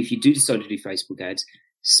the same if you do decide to do Facebook ads.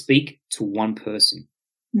 Speak to one person,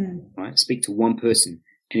 right? Speak to one person,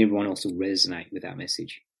 and everyone else will resonate with that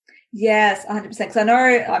message. Yes, 100%. Because I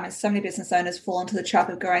know, so many business owners fall into the trap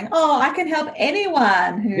of going, "Oh, I can help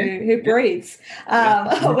anyone who breathes,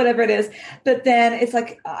 or whatever it is." But then it's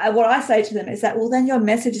like, what I say to them is that, well, then your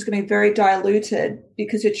message is going to be very diluted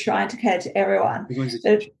because you're trying to cater to everyone.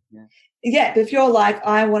 Yeah, but if you're like,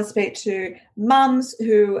 I want to speak to mums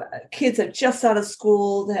who kids have just started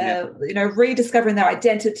school, they're rediscovering their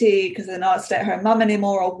identity because they're not a stay-at-home mum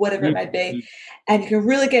anymore, or whatever it may be, and you can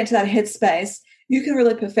really get into that headspace. You can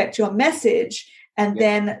really perfect your message, and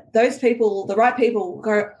then those people, the right people,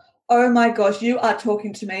 go, "Oh my gosh, you are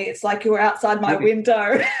talking to me. It's like you were outside my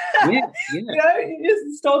window." You're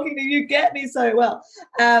just stalking me. You get me so well.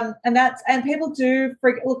 And people do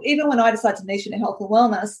look. Even when I decide to niche into health and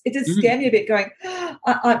wellness, it did scare me a bit. Going,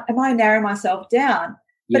 am I narrowing myself down?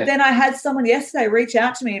 But then I had someone yesterday reach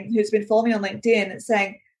out to me who's been following me on LinkedIn and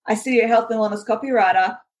saying, "I see you're a health and wellness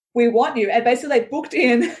copywriter. We want you." And basically, they booked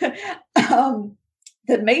in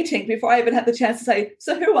the meeting before I even had the chance to say,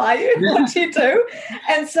 "So who are you? What do you do?"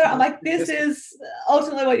 And so I'm like, this is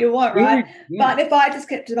ultimately what you want, right? But if I just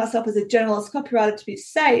kept to myself as a generalist copywriter to be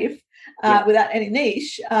safe without any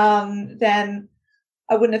niche, then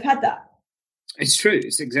I wouldn't have had that. It's true.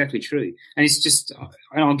 It's exactly true. And it's just,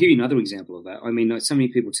 and I'll give you another example of that. I mean, so many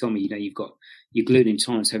people tell me, you've got your gluten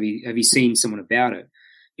intolerance. Have you seen someone about it?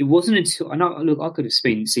 It wasn't until, I could have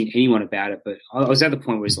seen anyone about it, but I was at the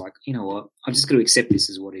point where it's like, you know what, I'm just going to accept this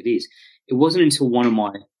as what it is. It wasn't until one of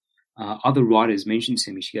my other writers mentioned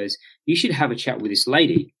to me, she goes, "You should have a chat with this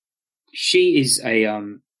lady. She is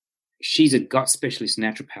she's a gut specialist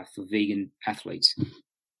naturopath for vegan athletes."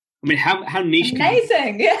 I mean, how niche?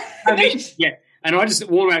 Amazing, how niche, yeah. And I just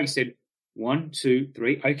automatically said, 1, 2,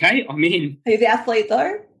 3, okay, I'm in. Are you the athlete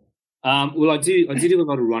though? Well, I do a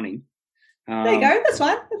lot of running. There you go. That's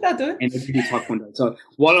fine. That'll do it. And I do taekwondo. So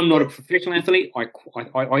while I'm not a professional athlete, I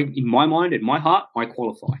in my mind, in my heart, I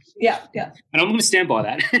qualify. Yeah. And I'm going to stand by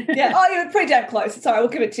that. Yeah. Oh, you're pretty damn close. Sorry, we'll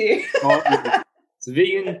give it to you. It's a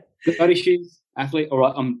vegan, gut issues, athlete. All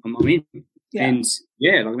right, I'm in. Yeah. And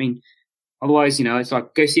I mean, otherwise, it's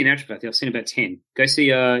like, go see a naturopath. I've seen about 10. Go see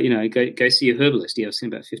go see a herbalist. Yeah, I've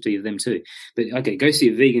seen about 50 of them too. But okay, go see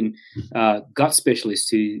a vegan gut specialist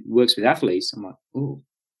who works with athletes. I'm like, oh.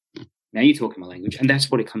 Now you're talking my language, and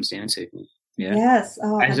that's what it comes down to. Yeah. Yes.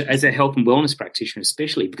 Oh, as a health and wellness practitioner,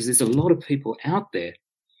 especially, because there's a lot of people out there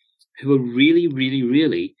who are really, really,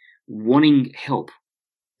 really wanting help,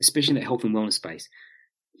 especially in the health and wellness space.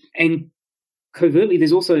 And conversely,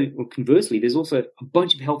 there's also a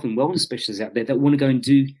bunch of health and wellness specialists out there that want to go and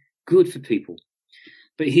do good for people.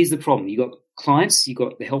 But here's the problem: you got clients, you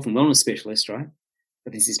got the health and wellness specialists, right?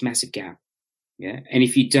 But there's this massive gap. Yeah, and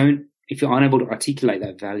if you're unable to articulate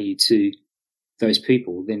that value to those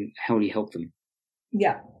people, then how will you help them?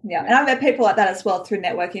 Yeah. And I've met people like that as well through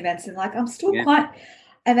networking events, and like, I'm still quite.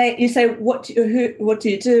 And you say, what do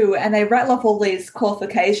you do? And they rattle off all these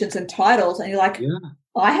qualifications and titles, and you're like,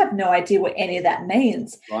 I have no idea what any of that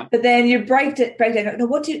means. Right. But then you break down. No,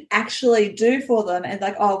 what do you actually do for them? And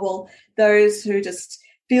like, oh well, those who just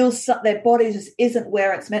feel their body just isn't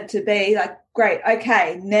where it's meant to be. Like, great,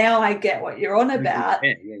 okay, now I get what you're on about,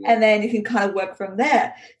 and then you can kind of work from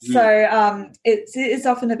there. So it's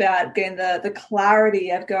often about getting the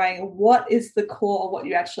clarity of going, what is the core of what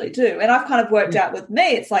you actually do? And I've kind of worked out with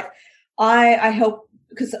me, it's like I help,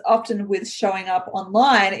 because often with showing up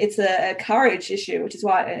online, it's a courage issue, which is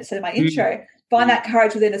why I said in my intro, find that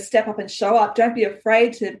courage within to step up and show up. Don't be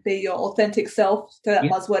afraid to be your authentic self. Throw that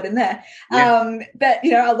buzzword in there. But,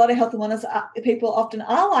 a lot of health and wellness people often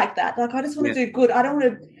are like that. Like, I just want to do good. I don't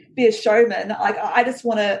want to be a showman. Like, I just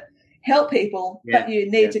want to help people, but you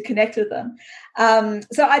need to connect with them.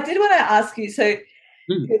 So I did want to ask you, so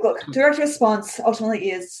look, direct response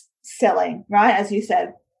ultimately is selling, right, as you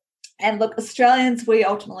said. And look, Australians, we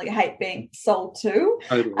ultimately hate being sold to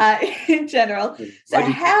in general. So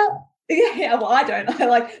how... Yeah, well, I don't.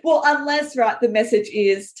 Unless, the message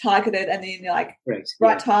is targeted and then you're like,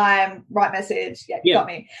 right time, right message, got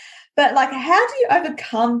me. But like, how do you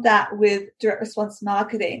overcome that with direct response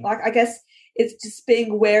marketing? Like, I guess it's just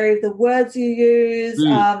being wary of the words you use,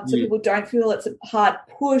 so people don't feel it's a hard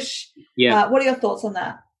push. Yeah. What are your thoughts on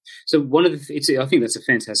that? So I think that's a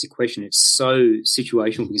fantastic question. It's so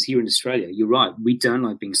situational because here in Australia, you're right, we don't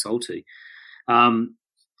like being sold to. And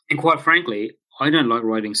quite frankly, I don't like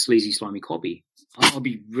writing sleazy, slimy copy. I'll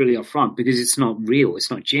be really upfront because it's not real,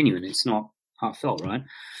 it's not genuine, it's not heartfelt, right?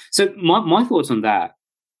 So my thoughts on that,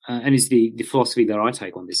 and is the philosophy that I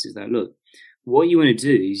take on this is that, look, what you want to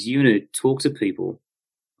do is you want to talk to people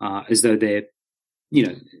as though they're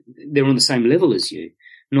on the same level as you.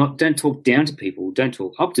 Don't talk down to people, don't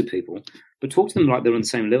talk up to people, but talk to them like they're on the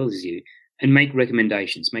same level as you and make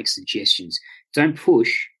recommendations, make suggestions. Don't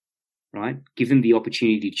push, right? Give them the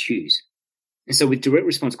opportunity to choose. And so with direct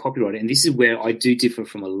response copywriting, and this is where I do differ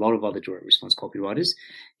from a lot of other direct response copywriters,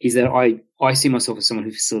 is that I see myself as someone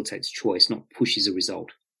who facilitates choice, not pushes a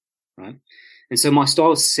result, right? And so my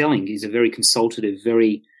style of selling is a very consultative,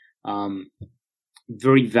 very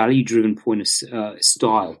value-driven point of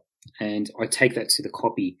style. And I take that to the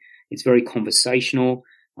copy. It's very conversational.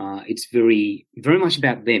 It's very, very much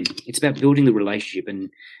about them. It's about building the relationship. And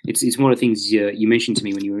it's one of the things you mentioned to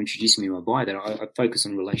me when you were introducing me to my bio, that I focus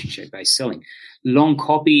on relationship-based selling. Long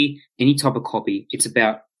copy, any type of copy, it's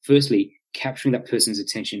about, firstly, capturing that person's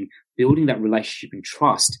attention, building that relationship and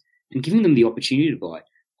trust, and giving them the opportunity to buy.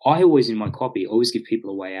 I always, in my copy, always give people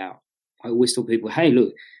a way out. I always tell people, hey,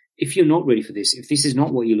 look, if you're not ready for this, if this is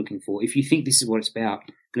not what you're looking for, if you think this is what it's about,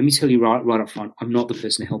 let me tell you right up front, I'm not the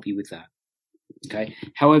person to help you with that. Okay.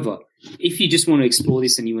 However, if you just want to explore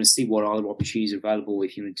this and you want to see what other opportunities are available,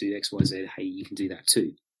 if you want to do X, Y, Z, hey, you can do that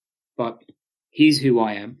too. But here's who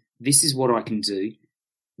I am. This is what I can do.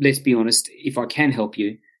 Let's be honest. If I can help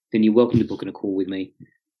you, then you're welcome to book in a call with me.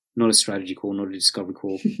 Not a strategy call, not a discovery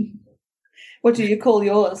call. What do you call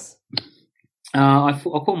yours? I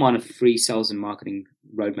call mine a free sales and marketing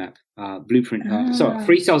roadmap, blueprint.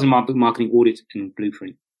 Free sales and marketing audit and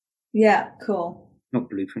blueprint. Yeah, cool. Not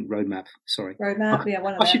blueprint, roadmap. Sorry. Roadmap, yeah,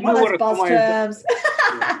 one of those buzz terms.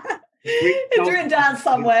 It's written down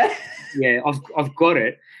somewhere. Yeah, I've got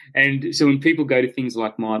it. And so when people go to things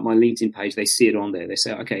like my LinkedIn page, they see it on there. They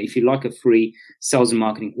say, okay, if you like a free sales and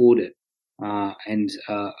marketing audit and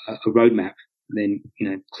a roadmap, then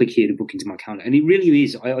click here to book into my calendar. And it really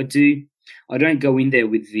is. I don't go in there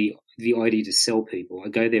with the idea to sell people. I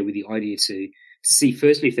go there with the idea to see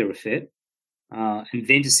firstly if they're a fit, and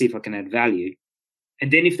then to see if I can add value. And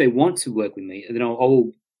then if they want to work with me, then I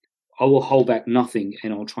will hold back nothing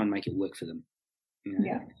and I'll try and make it work for them.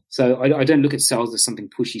 Yeah. So I don't look at sales as something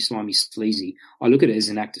pushy, slimy, sleazy. I look at it as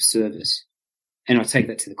an act of service, and I take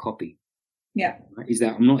that to the copy. Yeah. Right? Is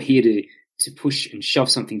that I'm not here to push and shove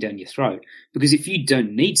something down your throat, because if you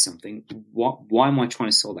don't need something, why am I trying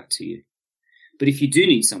to sell that to you? But if you do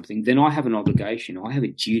need something, then I have an obligation, I have a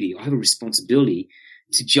duty, I have a responsibility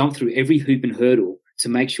to jump through every hoop and hurdle to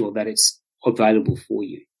make sure that it's available for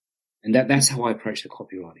you. And that's how I approach the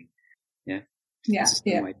copywriting. Yeah. Yeah.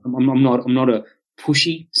 Yeah. I'm not a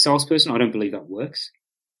pushy salesperson. I don't believe that works.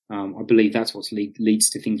 I believe that's what leads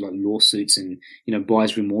to things like lawsuits and,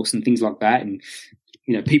 buyer's remorse and things like that. And,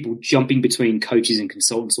 people jumping between coaches and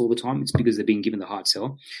consultants all the time. It's because they're being given the hard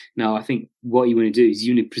sell. Now, I think what you want to do is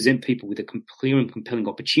you want to present people with a clear and compelling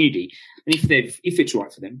opportunity. And if it's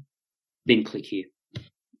right for them, then click here.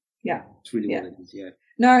 Yeah. It's really what it is. Yeah.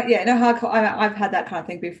 No, hardcore. I've had that kind of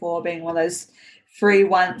thing before, being one of those free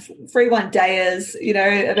one dayers,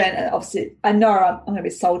 event. Obviously, I know I'm going to be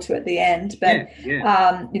sold to at the end, but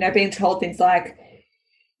being told things like,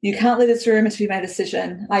 you can't leave this room until you made a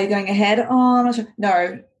decision. Are you going ahead? Oh, I'm not sure.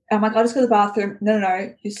 No. I'm like, I'll just go to the bathroom.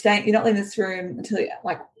 No. You're staying. You're not leaving this room until you're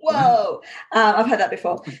like, whoa. I've had that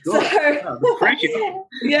before. So,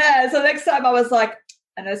 yeah. So next time I was like,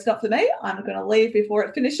 I know it's not for me. I'm going to leave before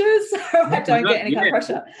it finishes, so I don't get any kind of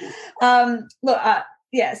pressure. So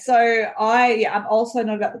I'm also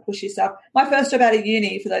not about the pushy stuff. My first job out of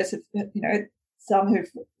uni, for those who some who've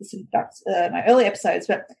listened back to my early episodes,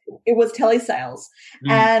 but it was telesales.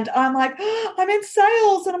 And I'm like, I'm in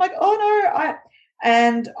sales. And I'm like, oh no,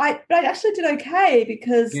 but I actually did okay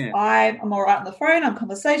because I'm all right on the phone. I'm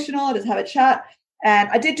conversational. I just have a chat. And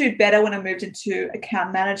I did do better when I moved into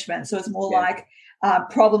account management. So it's more like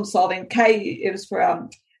problem solving. It was for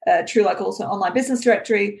TrueLocal, also online business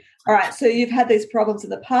directory. All right, so you've had these problems in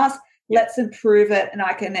the past. Let's improve it, and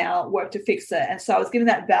I can now work to fix it. And so I was given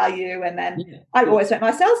that value, and then I'd always make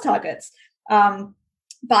my sales targets.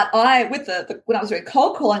 But when I was doing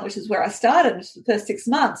cold calling, which is where I started, which was the first 6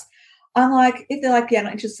 months, I'm like, if they're like, yeah, I'm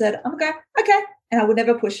not interested, I'm going, okay, and I would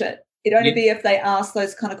never push it. It'd only be if they ask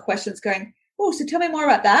those kind of questions going, oh, so tell me more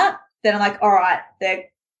about that. Then I'm like, all right,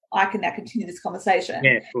 I can now continue this conversation.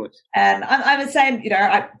 Yeah, of course. And I'm the same,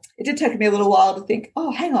 it did take me a little while to think,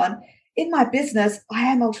 oh, hang on, in my business, I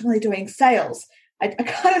am ultimately doing sales. I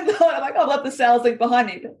kind of thought, I'm like, I'll let the sales link behind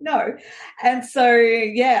me, but no. And so,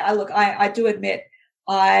 yeah, I do admit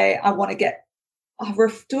I want to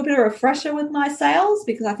do a bit of a refresher with my sales,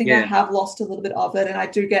 because I think I have lost a little bit of it, and I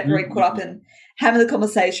do get very caught up in having the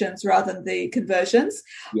conversations rather than the conversions.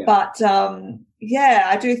 Yeah. But,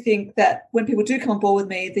 I do think that when people do come on board with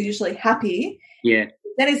me, they're usually happy. Yeah.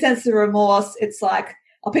 Then he sense the remorse. It's like,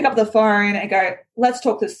 I'll pick up the phone and go, let's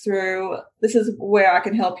talk this through. This is where I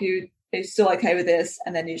can help you. Are you still okay with this?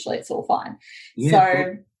 And then usually it's all fine. Yeah,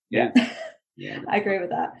 so, yeah. I agree with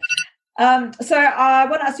that. So I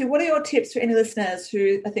want to ask you, what are your tips for any listeners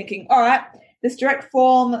who are thinking, all right, this direct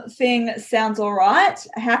form thing sounds all right.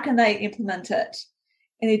 How can they implement it?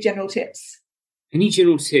 Any general tips? Any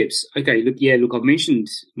general tips? Okay, look, I've mentioned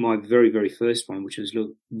my very, very first one, which was,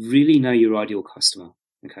 look, really know your ideal customer.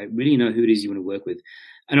 Okay, really know who it is you want to work with.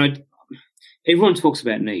 And everyone talks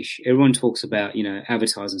about niche. Everyone talks about,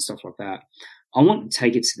 advertising and stuff like that. I want to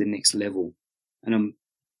take it to the next level. And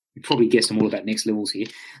you probably guessed I'm all about next levels here.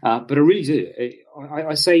 But I really do.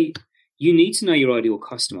 I say you need to know your ideal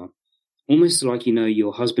customer, almost like you know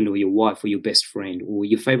your husband or your wife or your best friend or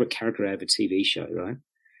your favorite character out of a TV show, right?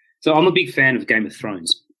 So I'm a big fan of Game of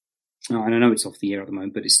Thrones. And I know it's off the air at the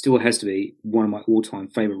moment, but it still has to be one of my all-time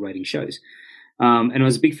favorite rating shows. And I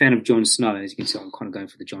was a big fan of Jon Snow. As you can tell, I'm kind of going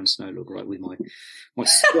for the Jon Snow look, right, with my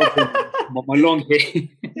long hair.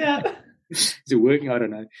 Yeah. Is it working? I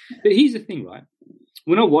don't know. But here's the thing, right?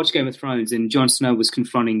 When I watched Game of Thrones and Jon Snow was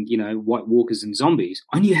confronting, White Walkers and zombies,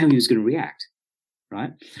 I knew how he was going to react,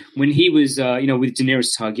 right? When he was, with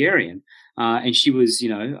Daenerys Targaryen, and she was,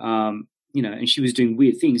 and she was doing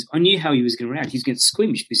weird things, I knew how he was going to react. He's going to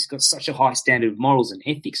squinch because he's got such a high standard of morals and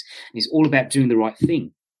ethics, and he's all about doing the right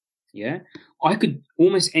thing. Yeah, I could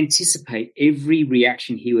almost anticipate every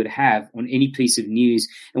reaction he would have on any piece of news.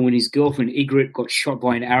 And when his girlfriend Ygritte got shot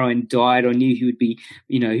by an arrow and died, I knew he would be,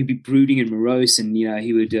 he'd be brooding and morose, and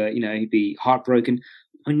he would, he'd be heartbroken.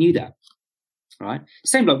 I knew that, right?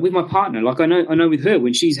 Same like with my partner. Like I know with her,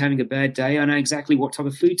 when she's having a bad day, I know exactly what type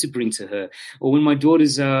of food to bring to her. Or when my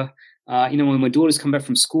daughters when my daughters come back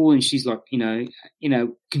from school and she's like,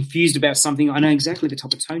 confused about something, I know exactly the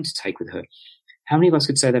type of tone to take with her. How many of us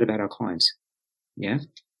could say that about our clients? Yeah.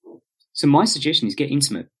 So my suggestion is get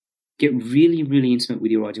intimate. Get really, really intimate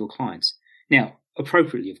with your ideal clients. Now,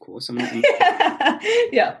 appropriately, of course. I'm not.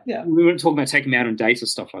 Yeah. We weren't talking about taking them out on dates or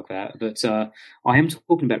stuff like that, but I am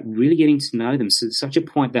talking about really getting to know them to such a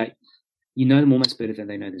point that you know them almost better than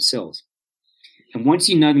they know themselves. And once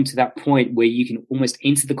you know them to that point where you can almost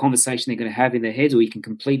enter the conversation they're going to have in their heads, or you can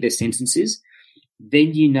complete their sentences,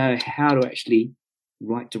 then you know how to actually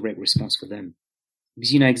write direct response for them.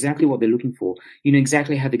 Because you know exactly what they're looking for. You know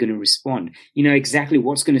exactly how they're going to respond. You know exactly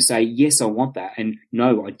what's going to say, yes, I want that, and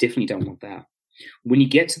no, I definitely don't want that. When you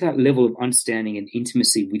get to that level of understanding and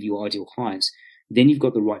intimacy with your ideal clients, then you've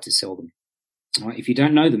got the right to sell them. Right? If you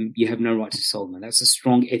don't know them, you have no right to sell them. And that's a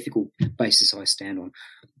strong ethical basis I stand on,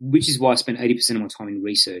 which is why I spend 80% of my time in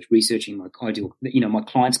researching my ideal, my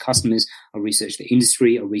clients, customers. I research the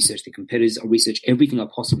industry, I research the competitors, I research everything I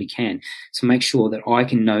possibly can to make sure that I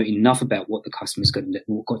can know enough about what the customer's got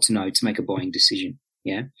to know to make a buying decision.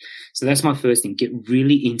 Yeah. So that's my first thing. Get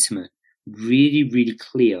really intimate, really, really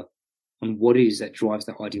clear on what it is that drives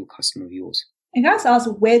the ideal customer of yours. And can I ask,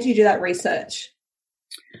 where do you do that research?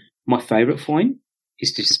 My favorite point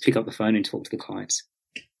is to just pick up the phone and talk to the clients.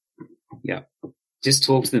 Yeah. Just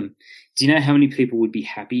talk to them. Do you know how many people would be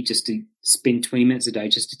happy just to spend 20 minutes a day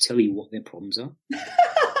just to tell you what their problems are?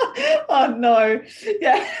 Oh, no.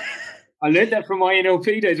 Yeah. I learned that from my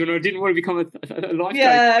NLP days when I didn't want to become a life coach.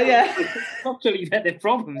 Yeah. Stop telling you about their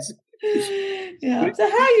problems. Yeah. So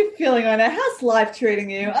how are you feeling right now? How's life treating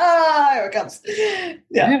you? Here it comes.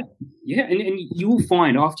 Yeah. Yeah. And you will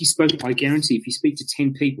find after you spoke, I guarantee if you speak to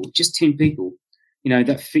 10 people, just 10 people,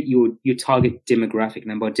 that fit your target demographic.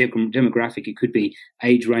 And by demographic, it could be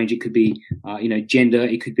age range, it could be, gender,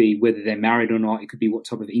 it could be whether they're married or not, it could be what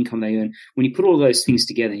type of income they earn. When you put all those things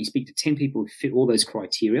together and you speak to 10 people who fit all those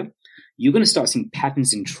criteria, you're going to start seeing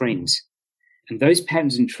patterns and trends. And those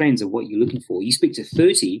patterns and trends are what you're looking for. You speak to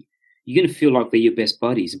 30, you're going to feel like they're your best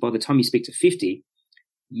buddies. And by the time you speak to 50,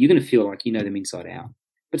 you're going to feel like you know them inside out.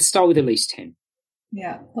 But start with at least 10.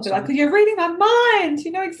 Yeah. I'll be like, you're reading my mind.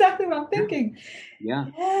 You know exactly what I'm thinking. Yeah.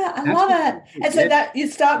 Yeah, I love it. And so that you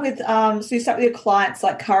start with, your clients,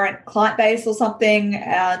 like current client base or something,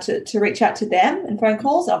 to reach out to them in phone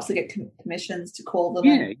calls. Obviously, get commissions to call them.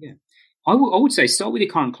 Yeah. I would say start with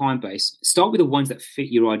your current client base. Start with the ones that fit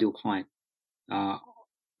your ideal client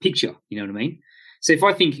picture. You know what I mean? So if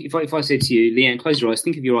I said to you, Leanne, close your eyes,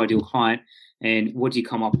 think of your ideal client, and what do you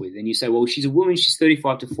come up with? And you say, well, she's a woman, she's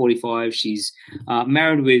 35 to 45, she's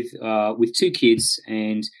married with 2 kids,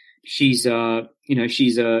 and she's a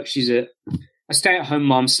stay-at-home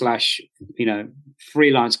mom /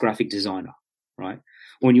 freelance graphic designer, right?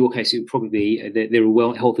 Or in your case, it would probably be they're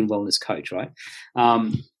a health and wellness coach, right?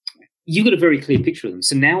 You've got a very clear picture of them.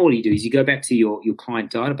 So now all you do is you go back to your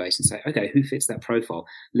client database and say, okay, who fits that profile?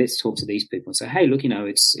 Let's talk to these people and say, hey, look,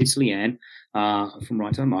 it's Leanne from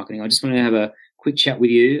Right Time Marketing. I just want to have a quick chat with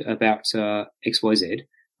you about XYZ.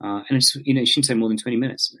 And it's, it shouldn't take more than 20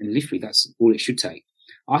 minutes. And literally that's all it should take.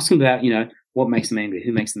 Ask them about, what makes them angry?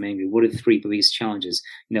 Who makes them angry? What are the 3 biggest challenges?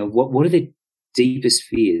 What are their deepest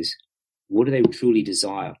fears? What do they truly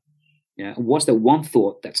desire? What's that one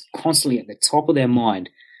thought that's constantly at the top of their mind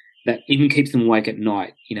that even keeps them awake at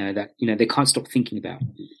night, that they can't stop thinking about?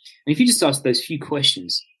 And if you just ask those few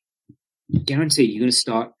questions, guarantee you're going to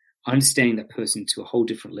start understanding that person to a whole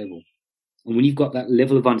different level. And when you've got that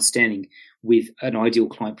level of understanding with an ideal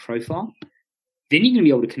client profile, then you're going to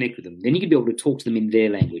be able to connect with them. Then you're going to be able to talk to them in their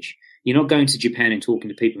language. You're not going to Japan and talking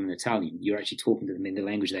to people in Italian. You're actually talking to them in the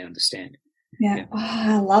language they understand. Yeah. Oh,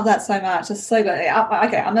 I love that so much. It's so good. Okay,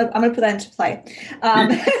 I'm gonna put that into play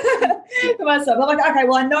for myself. I'm like, okay,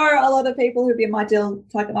 well, I know a lot of people who'd be in my ideal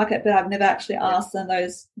target market, but I've never actually asked them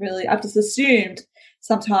those really. I've just assumed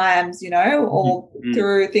sometimes, or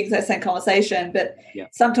through things like same conversation. But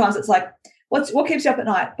sometimes it's like, what keeps you up at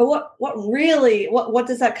night? But what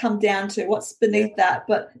does that come down to? What's beneath that?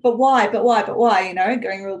 But why?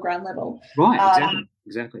 Going real ground level. Right.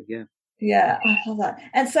 Exactly. Yeah. Yeah, I love that.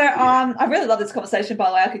 And so I really love this conversation, by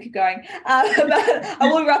the way. I could keep going, but I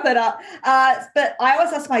will wrap it up. But I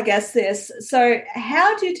always ask my guests this. So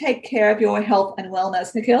how do you take care of your health and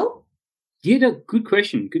wellness, Nikhil? Yeah, no, good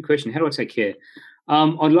question. How do I take care?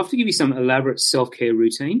 I'd love to give you some elaborate self-care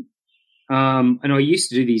routine. And I used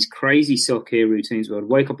to do these crazy self-care routines where I'd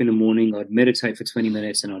wake up in the morning, I'd meditate for 20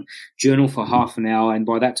 minutes, and I'd journal for half an hour. And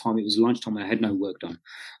by that time, it was lunchtime and I had no work done.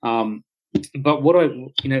 But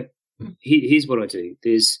here's what I do.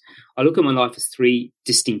 I look at my life as 3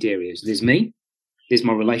 distinct areas. There's me, there's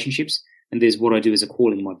my relationships, and there's what I do as a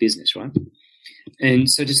calling in my business, right? And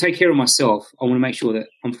so to take care of myself, I want to make sure that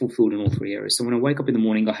I'm fulfilled in all 3 areas. So when I wake up in the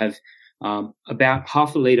morning, I have about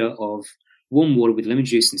half a litre of warm water with lemon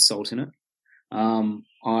juice and salt in it.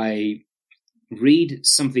 I read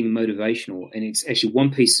something motivational, and it's actually one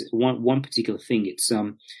particular thing. It's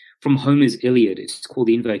from Homer's Iliad. It's called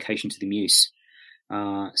The Invocation to the Muse.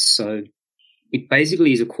 So it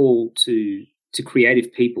basically is a call to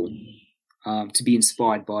creative people to be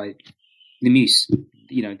inspired by the muse,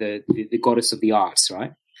 the goddess of the arts,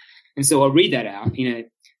 right? And so I read that out,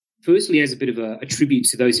 firstly as a bit of a tribute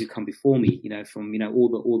to those who come before me, from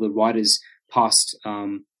all the writers past.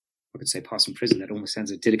 I could say past and present. That almost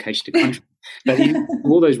sounds a dedication to country, but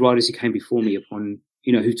all those writers who came before me, upon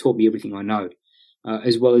who taught me everything I know.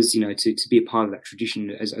 As well as, to be a part of that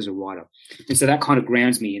tradition as a writer. And so that kind of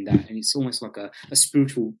grounds me in that. And it's almost like a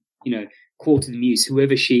spiritual, call to the muse,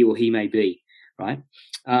 whoever she or he may be, right?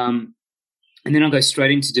 And then I'll go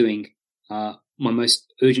straight into doing my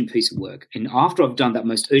most urgent piece of work. And after I've done that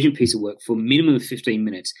most urgent piece of work for a minimum of 15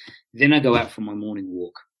 minutes, then I go out for my morning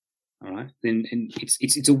walk. All right. And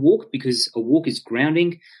it's a walk because a walk is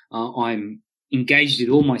grounding. I'm engaged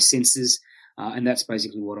in all my senses. And that's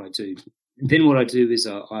basically what I do. Then what I do is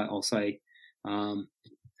I'll say, I'll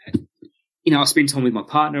spend time with my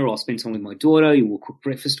partner, or I'll spend time with my daughter. We'll cook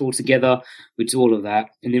breakfast all together. We do all of that.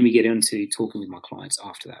 And then we get into talking with my clients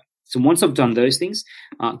after that. So once I've done those things,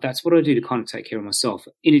 that's what I do to kind of take care of myself.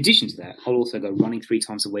 In addition to that, I'll also go running 3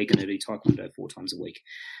 times a week, and I do taekwondo 4 times a week.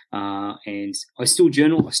 And I still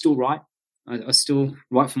journal. I still write. I still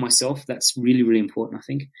write for myself. That's really, really important, I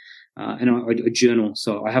think. And I journal.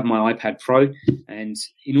 So I have my iPad Pro, and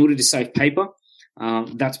in order to save paper,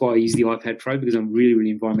 that's why I use the iPad Pro, because I'm really,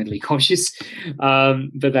 really environmentally conscious.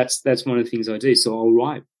 But that's one of the things I do. So I'll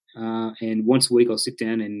write, and once a week I'll sit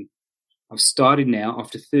down, and I've started now,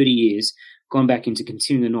 after 30 years, gone back into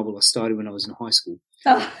continuing a novel I started when I was in high school.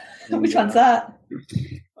 Oh, which one's that?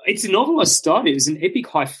 It's a novel I started. It was an epic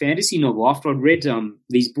high fantasy novel after I'd read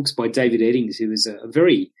these books by David Eddings, who was a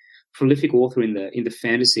very prolific author in the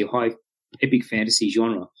fantasy, high epic fantasy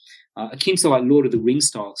genre, akin to like Lord of the Rings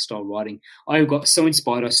style writing. I got so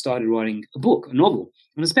inspired, I started writing a novel.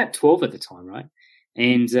 And I was about 12 at the time, right?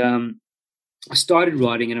 And I started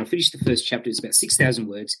writing, and I finished the first chapter. It's about 6,000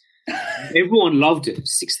 words. Everyone loved it.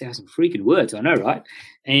 6,000 freaking words, I know, right?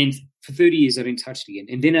 And for 30 years, I didn't touch it again.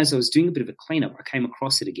 And then as I was doing a bit of a cleanup, I came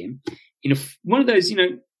across it again in one of those,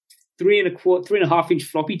 3.5 inch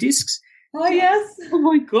floppy disks. Oh, yes. Oh,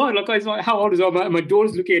 my God. Like, I was like, how old is I? My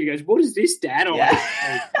daughter's looking at it and goes, what is this, Dad? Yeah.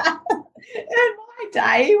 In my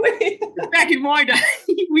day. Back in my day,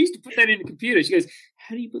 we used to put that in the computer. She goes,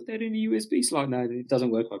 how do you put that in a USB slot? No, it doesn't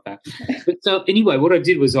work like that. But so anyway, what I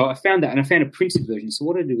did was I found that, and I found a printed version. So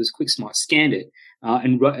what I did was QuickSmart scanned it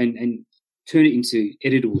and turned it into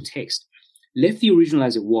editable text. Left the original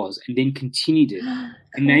as it was, and then continued it. Cool.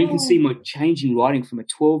 And now you can see my change in writing from a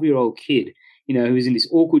 12-year-old kid, who was in this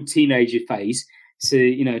awkward teenager phase,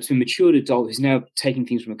 to a matured adult who's now taking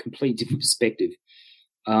things from a completely different perspective.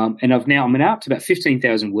 And I'm now up to about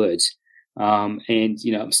 15,000 words. And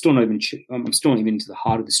I'm still not even into the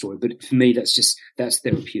heart of the story. But for me, that's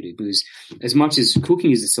therapeutic, because as much as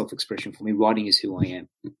cooking is a self-expression for me, writing is who I am.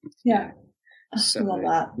 Yeah, so I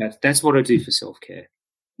love that. That's what I do for self-care.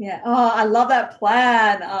 Yeah. Oh, I love that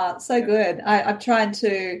plan. So good. I'm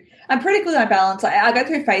pretty good on balance. I go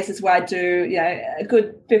through phases where I do, a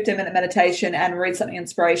good 15-minute meditation and read something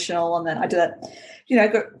inspirational. And then I do that,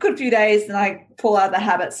 a good few days, and I fall out of the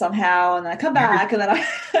habit somehow, and then I come back, and then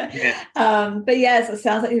but yes, it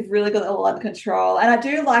sounds like you've really got it all under control. And I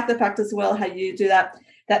do like the fact as well how you do that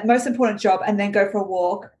most important job and then go for a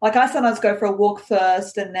walk. Like, I sometimes go for a walk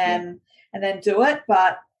first and then do it.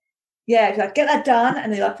 But yeah, if you get that done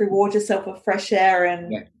and then reward yourself with fresh air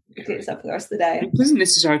and get yourself for the rest of the day. It doesn't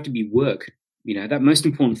necessarily have to be work. That most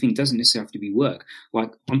important thing doesn't necessarily have to be work.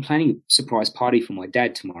 Like, I'm planning a surprise party for my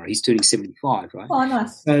dad tomorrow. He's turning 75, right? Oh,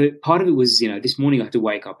 nice. So part of it was, this morning I had to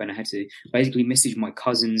wake up and I had to basically message my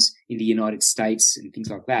cousins in the United States and things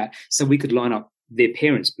like that, so we could line up their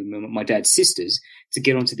parents, my dad's sisters, to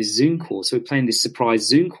get onto this Zoom call. So we're planning this surprise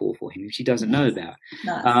Zoom call for him, which he doesn't know about.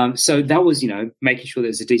 Nice. So that was, making sure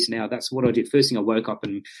there's a decent hour. That's what I did. First thing I woke up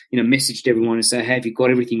and, messaged everyone and say, hey, have you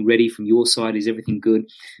got everything ready from your side? Is everything good?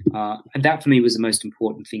 And that for me was the most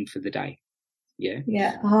important thing for the day. Yeah.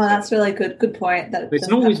 Yeah. Oh, that's really good. Good point. That it's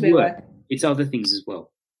not always work. It's other things as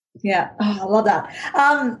well. Yeah. Oh, I love that.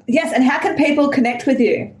 Yes. And how can people connect with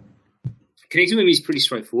you? Connecting with me is pretty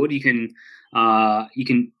straightforward. You can go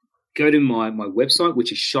to my website,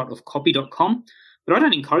 which is shotofcopy.com, but I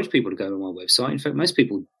don't encourage people to go to my website. In fact, most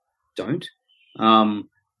people don't. In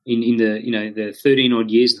the 13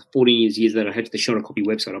 odd years, 14 years that I had the Shot of Copy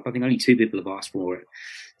website up, I think only 2 people have asked for it.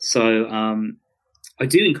 So I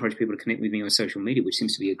do encourage people to connect with me on social media, which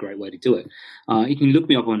seems to be a great way to do it. You can look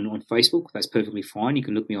me up on Facebook. That's perfectly fine. You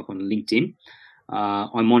can look me up on LinkedIn.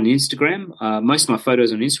 I'm on Instagram. Most of my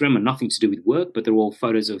photos on Instagram are nothing to do with work, but they're all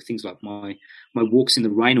photos of things like my walks in the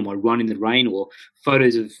rain or my run in the rain, or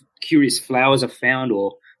photos of curious flowers I've found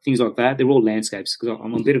or things like that. They're all landscapes, because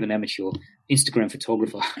I'm a bit of an amateur Instagram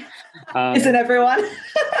photographer. Isn't everyone? And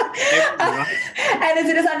is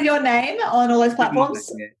it just under your name on all those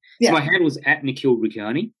platforms? Yeah. So my handle is at Nikhil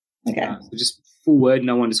Rukyani. Okay. So just full word,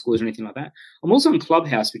 no underscores or anything like that. I'm also on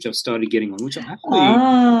Clubhouse, which I've started getting on, which I actually...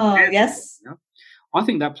 yes. I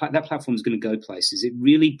think that platform is going to go places. It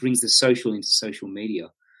really brings the social into social media,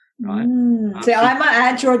 right? See, I'm an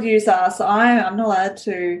Android user, so I'm not allowed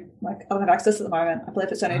to. I don't have access at the moment. I believe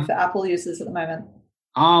it's only for Apple users at the moment.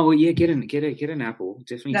 Oh well, yeah, get an Apple,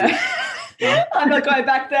 definitely. No. I'm not going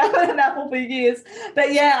back there. I've had an Apple for years,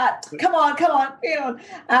 but yeah, come on.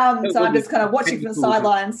 So I'm just kind of watching from the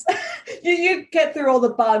sidelines. you get through all the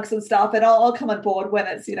bugs and stuff, and I'll come on board when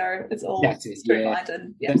it's it's all streamlined.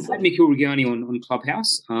 And That's Nikhil Rukyani on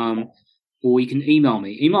Clubhouse, or you can email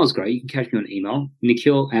me. Email's great. You can catch me on email,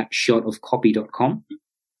 nikhil@shotofcopy.com.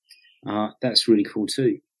 That's really cool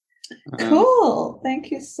too. Cool.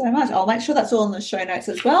 Thank you so much. I'll make sure that's all in the show notes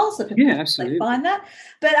as well, so people can find that.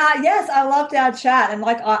 But yes, I loved our chat, and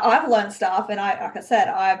I've learned stuff, and like I said,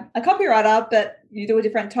 I'm a copywriter, but you do a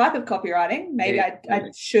different type of copywriting. Maybe I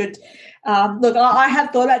should look. I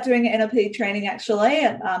have thought about doing an NLP training actually,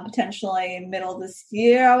 and potentially in the middle of this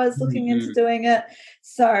year. I was looking into doing it.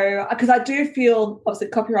 So because I do feel obviously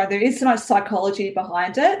copywriting, there is so much psychology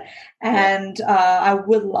behind it, and I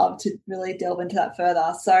would love to really delve into that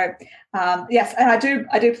further. So yes, and I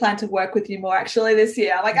do plan to work with you more actually this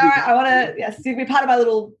year. I'm like, all right, I want to be part of my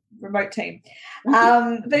little remote team.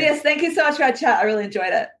 But yes, thank you so much for our chat. I really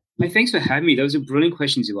enjoyed it. Hey, thanks for having me. Those are brilliant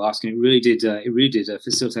questions you asked, and it really did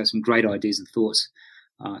facilitate some great ideas and thoughts.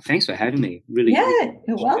 Thanks for having me. Really. Yeah,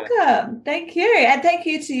 you're welcome. Thank you. And thank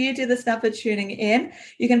you to you, dear listener, for tuning in.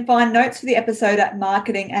 You can find notes for the episode at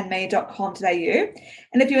marketingandme.com.au.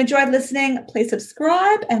 And if you enjoyed listening, please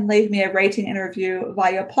subscribe and leave me a rating and a review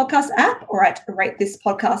via your podcast app or at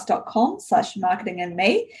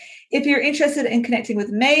ratethispodcast.com/marketingandme. If you're interested in connecting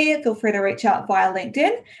with me, feel free to reach out via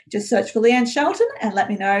LinkedIn. Just search for Leanne Shelton and let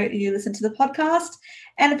me know you listen to the podcast.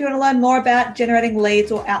 And if you want to learn more about generating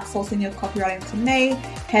leads or outsourcing your copywriting to me,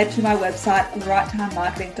 head to my website,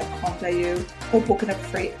 righttimemarketing.com.au, or book in a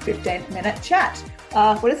free 15-minute chat.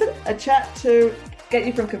 What is it? A chat to get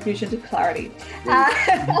you from confusion to clarity.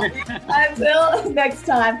 Until next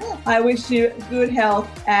time, I wish you good health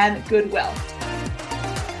and good wealth.